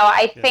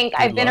 I think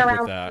I've been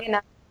around long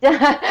enough.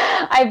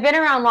 I've been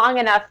around long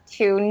enough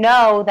to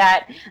know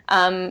that,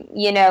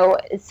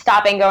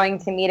 stopping going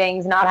to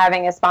meetings, not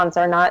having a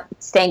sponsor, not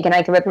staying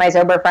connected with my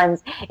sober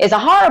friends is a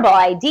horrible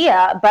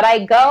idea. But I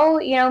go,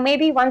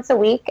 maybe once a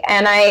week,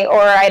 and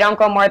I don't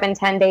go more than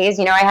 10 days.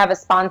 I have a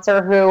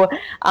sponsor who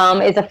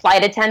is a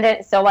flight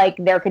attendant, so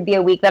there could be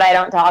a week that I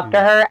don't talk to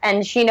her,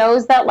 and she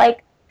knows that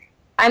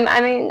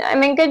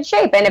I'm in good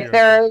shape. And if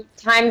there are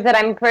times that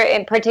I'm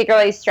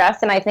particularly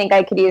stressed and I think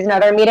I could use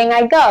another meeting,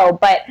 I go.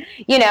 But,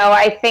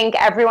 I think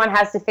everyone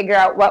has to figure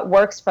out what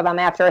works for them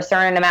after a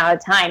certain amount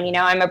of time.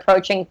 I'm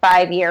approaching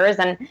 5 years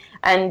and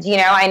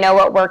I know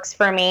what works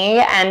for me.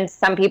 And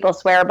some people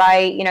swear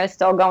by,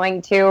 still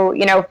going to,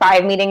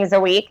 5 meetings a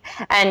week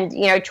and,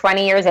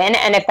 20 years in.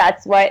 And if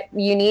that's what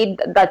you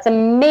need, that's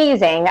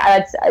amazing.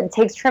 It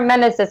takes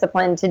tremendous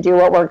discipline to do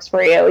what works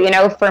for you.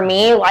 For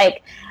me,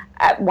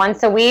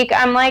 once a week,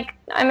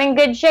 I'm in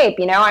good shape.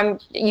 I'm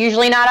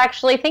usually not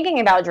actually thinking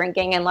about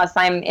drinking unless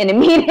I'm in a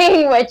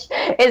meeting, which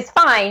is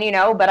fine,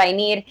 but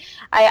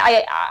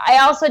I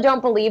also don't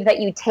believe that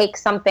you take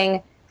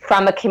something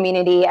from a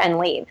community and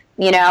leave.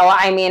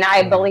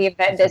 I believe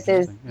that this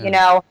is,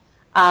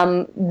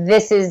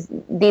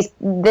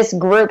 this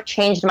group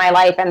changed my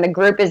life, and the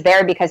group is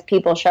there because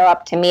people show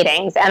up to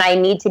meetings, and I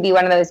need to be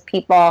one of those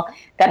people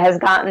that has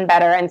gotten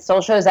better and still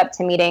shows up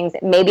to meetings.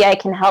 Maybe I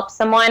can help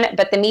someone,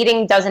 but the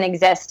meeting doesn't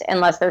exist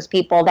unless there's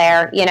people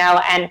there,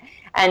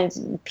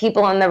 and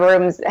people in the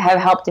rooms have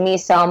helped me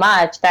so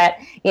much that,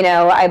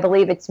 I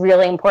believe it's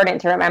really important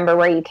to remember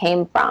where you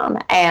came from,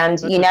 and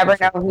you never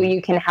know who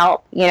you can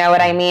help, you know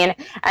what I mean?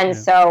 And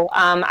so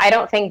I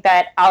don't think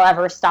that I'll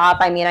ever stop.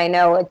 I mean, I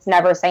know it's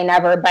never say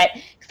never, but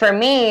for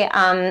me,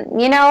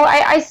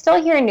 I still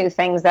hear new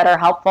things that are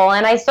helpful,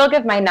 and I still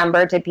give my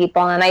number to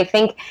people, and I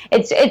think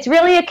it's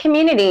really a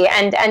community,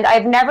 and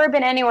I've never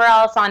been anywhere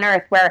else on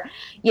earth where,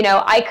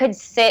 I could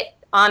sit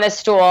on a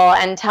stool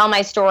and tell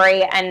my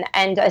story, and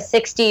a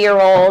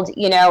 60-year-old,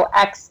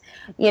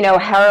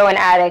 heroin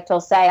addict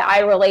will say, I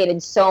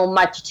related so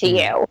much to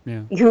you.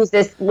 Yeah. Who's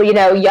this,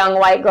 young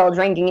white girl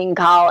drinking in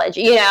college,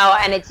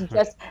 and it's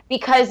just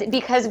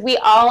because we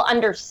all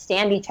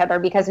understand each other,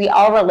 because we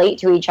all relate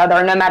to each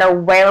other, no matter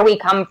where we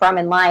come from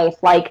in life.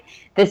 Like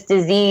this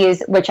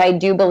disease, which I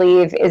do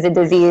believe is a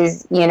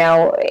disease,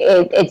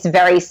 it's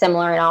very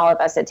similar in all of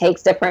us. It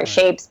takes different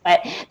shapes, but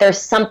there's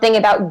something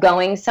about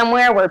going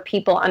somewhere where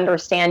people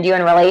understand you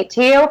and relate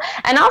to you.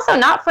 And also,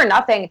 not for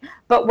nothing,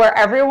 but where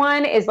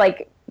everyone is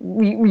like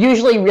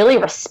usually really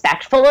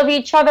respectful of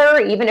each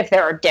other, even if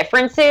there are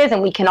differences, and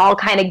we can all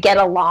kind of get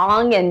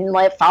along and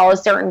follow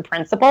certain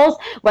principles,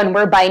 when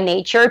we're by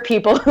nature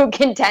people who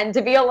can tend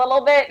to be a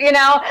little bit,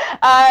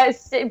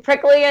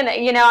 prickly. And,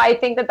 I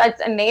think that that's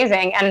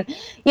amazing. And,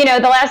 the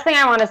last thing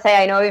I want to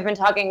say, I know we've been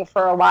talking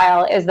for a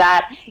while, is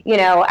that,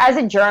 as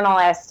a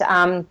journalist,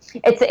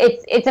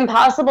 it's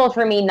impossible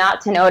for me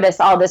not to notice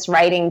all this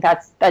writing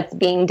that's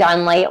being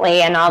done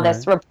lately, and all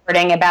this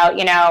reporting about,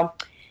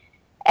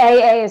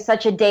 AA is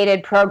such a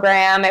dated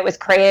program. It was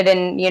created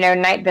in, the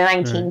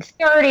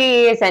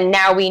 1930s, and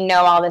now we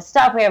know all this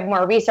stuff. We have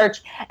more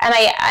research. And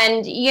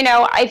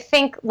I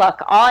think, look,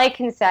 all I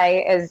can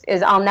say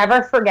is I'll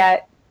never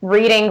forget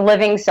reading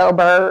Living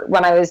Sober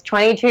when I was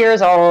 22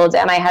 years old,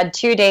 and I had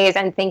 2 days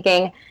and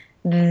thinking,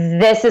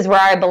 this is where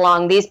I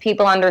belong. These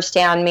people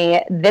understand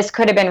me. This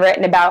could have been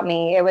written about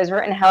me. It was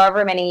written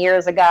however many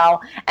years ago,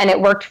 and it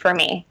worked for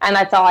me. And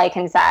that's all I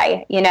can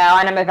say, and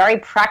I'm a very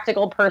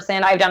practical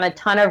person. I've done a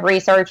ton of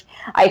research.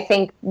 I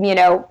think,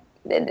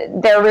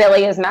 there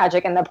really is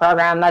magic in the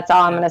program. That's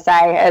all I'm going to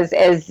say is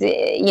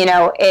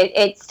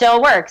it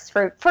still works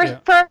for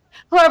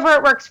whoever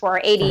it works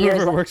for 80 years.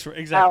 Whoever it works for,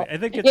 exactly. So, I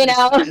think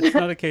it's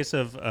not a case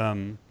of,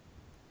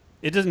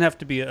 it doesn't have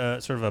to be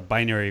a sort of a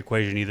binary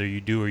equation. Either you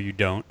do or you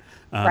don't.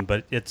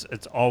 But it's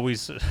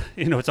always,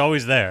 it's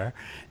always there.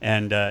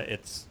 And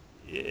it's,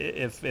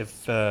 if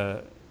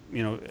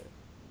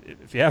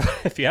you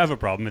have a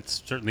problem,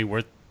 it's certainly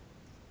worth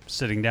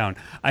sitting down.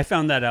 I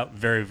found that out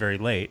very, very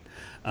late.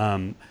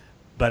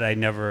 But I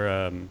never,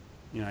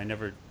 I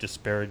never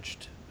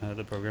disparaged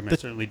the program. I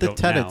certainly don't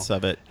the tenets now,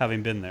 of it,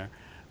 having been there.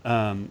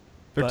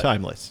 They're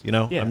timeless,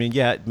 Yeah. I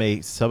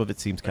mean, some of it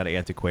seems kind of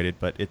antiquated,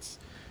 but it's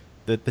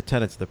the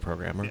tenets of the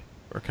program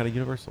are kind of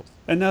universal.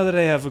 And now that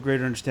I have a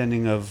greater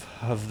understanding of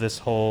this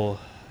whole,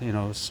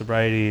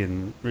 sobriety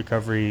and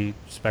recovery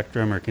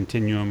spectrum or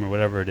continuum or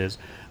whatever it is,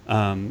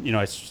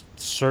 I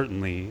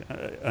certainly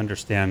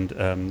understand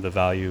the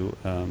value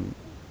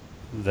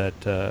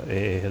that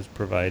AA has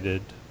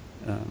provided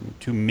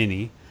to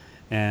many,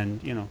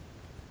 and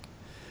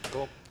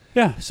Cool.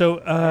 Yeah. So,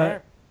 All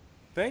right.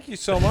 Thank you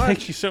so much.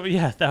 thank you so.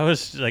 Yeah, that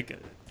was like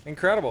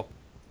Incredible.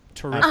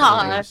 terrific.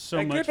 So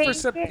And much. good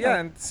for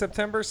and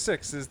September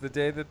 6th is the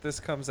day that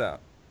this comes out.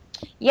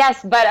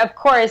 Yes, but of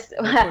course,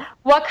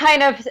 what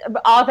kind of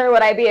author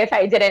would I be if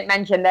I didn't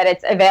mention that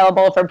it's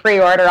available for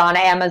pre-order on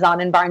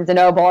Amazon and Barnes &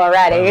 Noble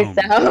already? Boom.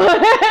 So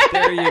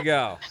There you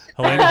go.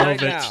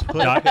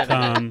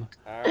 HelenaHorovitz.com.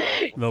 All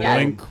right. The Yeah.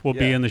 link will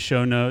be Yeah. in the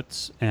show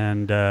notes.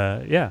 And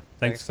thanks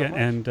Thanks so again.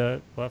 much.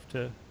 And we'll have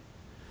to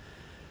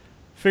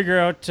figure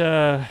out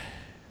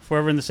if we're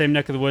ever in the same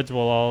neck of the woods,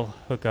 we'll all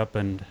hook up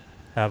and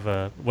have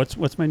a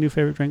what's my new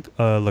favorite drink?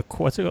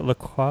 What's it called? La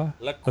Croix?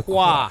 La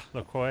Croix.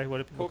 La Croix. What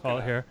do people call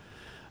it Coconut.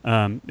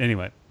 here?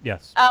 Anyway,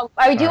 yes. I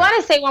do All want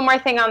to say one more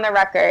thing on the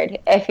record,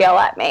 if you'll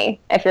let me,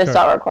 if you're Sure.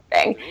 still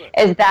recording,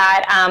 is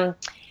that,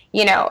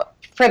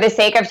 for the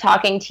sake of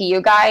talking to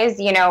you guys,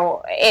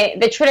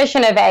 the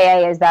tradition of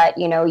AA is that,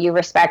 you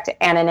respect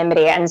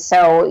anonymity. And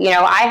so,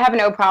 I have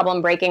no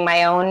problem breaking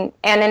my own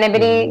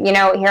anonymity,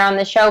 here on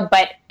the show.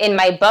 But in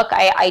my book,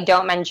 I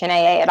don't mention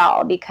AA at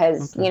all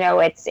because,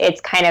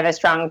 it's kind of a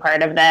strong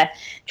part of the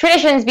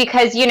traditions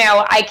because,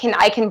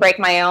 I can break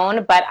my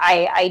own, but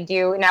I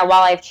do now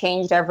while I've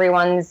changed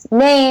everyone's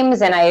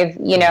names and I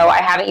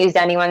haven't used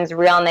anyone's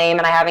real name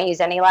and I haven't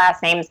used any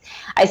last names,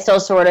 I still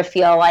sort of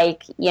feel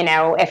like,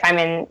 if I'm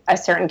in a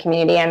certain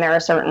community and there are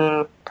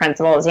certain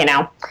principles, and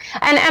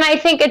I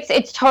think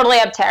it's totally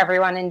up to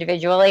everyone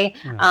individually.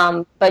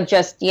 But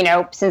just,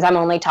 since I'm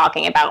only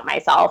talking about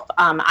myself,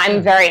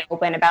 I'm very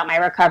open about my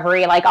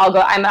recovery. Like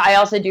I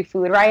also do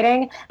food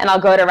writing and I'll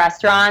go to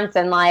restaurants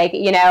and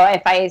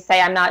if I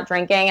say I'm not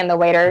drinking and the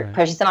waiter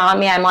pushes it on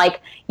me, I'm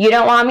like, you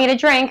don't want me to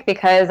drink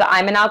because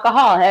I'm an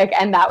alcoholic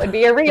and that would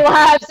be a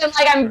relapse. And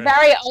I'm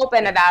very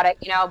open about it,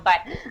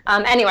 but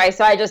anyway,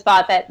 so I just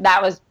thought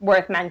that was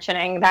worth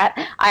mentioning that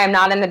I am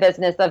not in the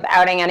business of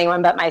outing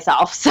anyone but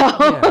myself. So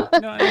Yeah.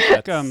 No,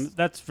 I think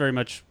that's very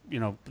much,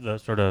 the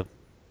sort of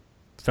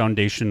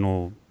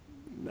foundational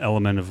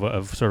element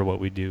of sort of what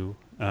we do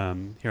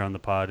here on the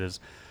pod is,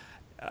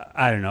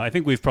 I don't know, I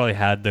think we've probably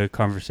had the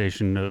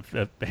conversation of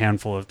a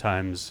handful of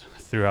times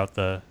throughout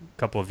the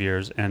couple of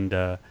years. And,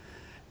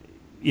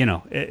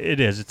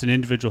 it's an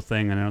individual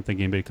thing. And I don't think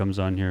anybody comes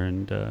on here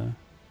and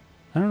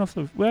I don't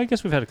know if, I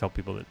guess we've had a couple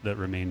people that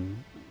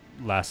remain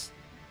last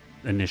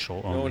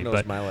initial only. No one knows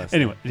but my last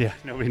anyway, name. yeah,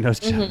 nobody knows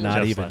Jeff. Not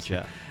Jeff's even last name.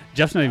 Jeff.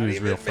 Jeff's not even Not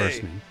his real even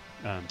first me.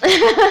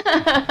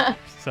 name.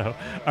 So,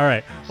 all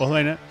right. Well,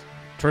 Helena,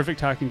 terrific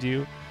talking to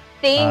you.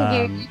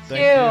 Thank you. You thank too.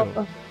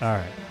 you. All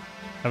right.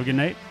 Have a good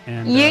night,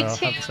 and You I'll have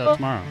this too. out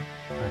tomorrow.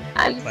 All right.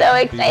 I'm Bye. so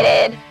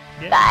excited.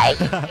 Yeah. Bye.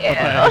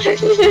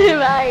 Thank you.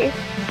 Bye.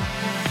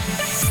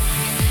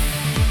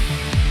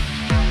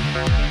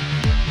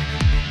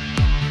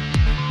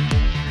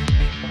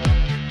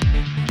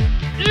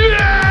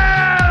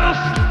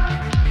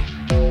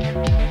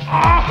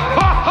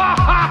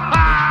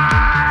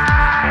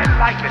 I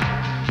like it.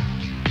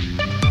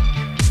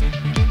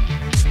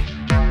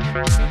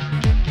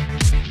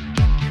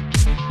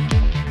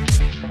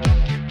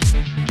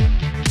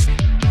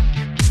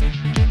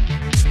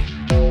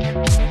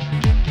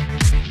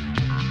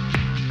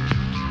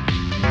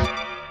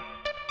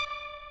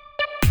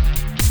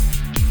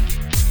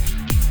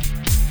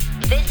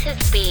 This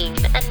has been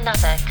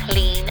another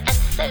clean and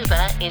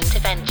sober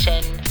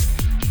intervention.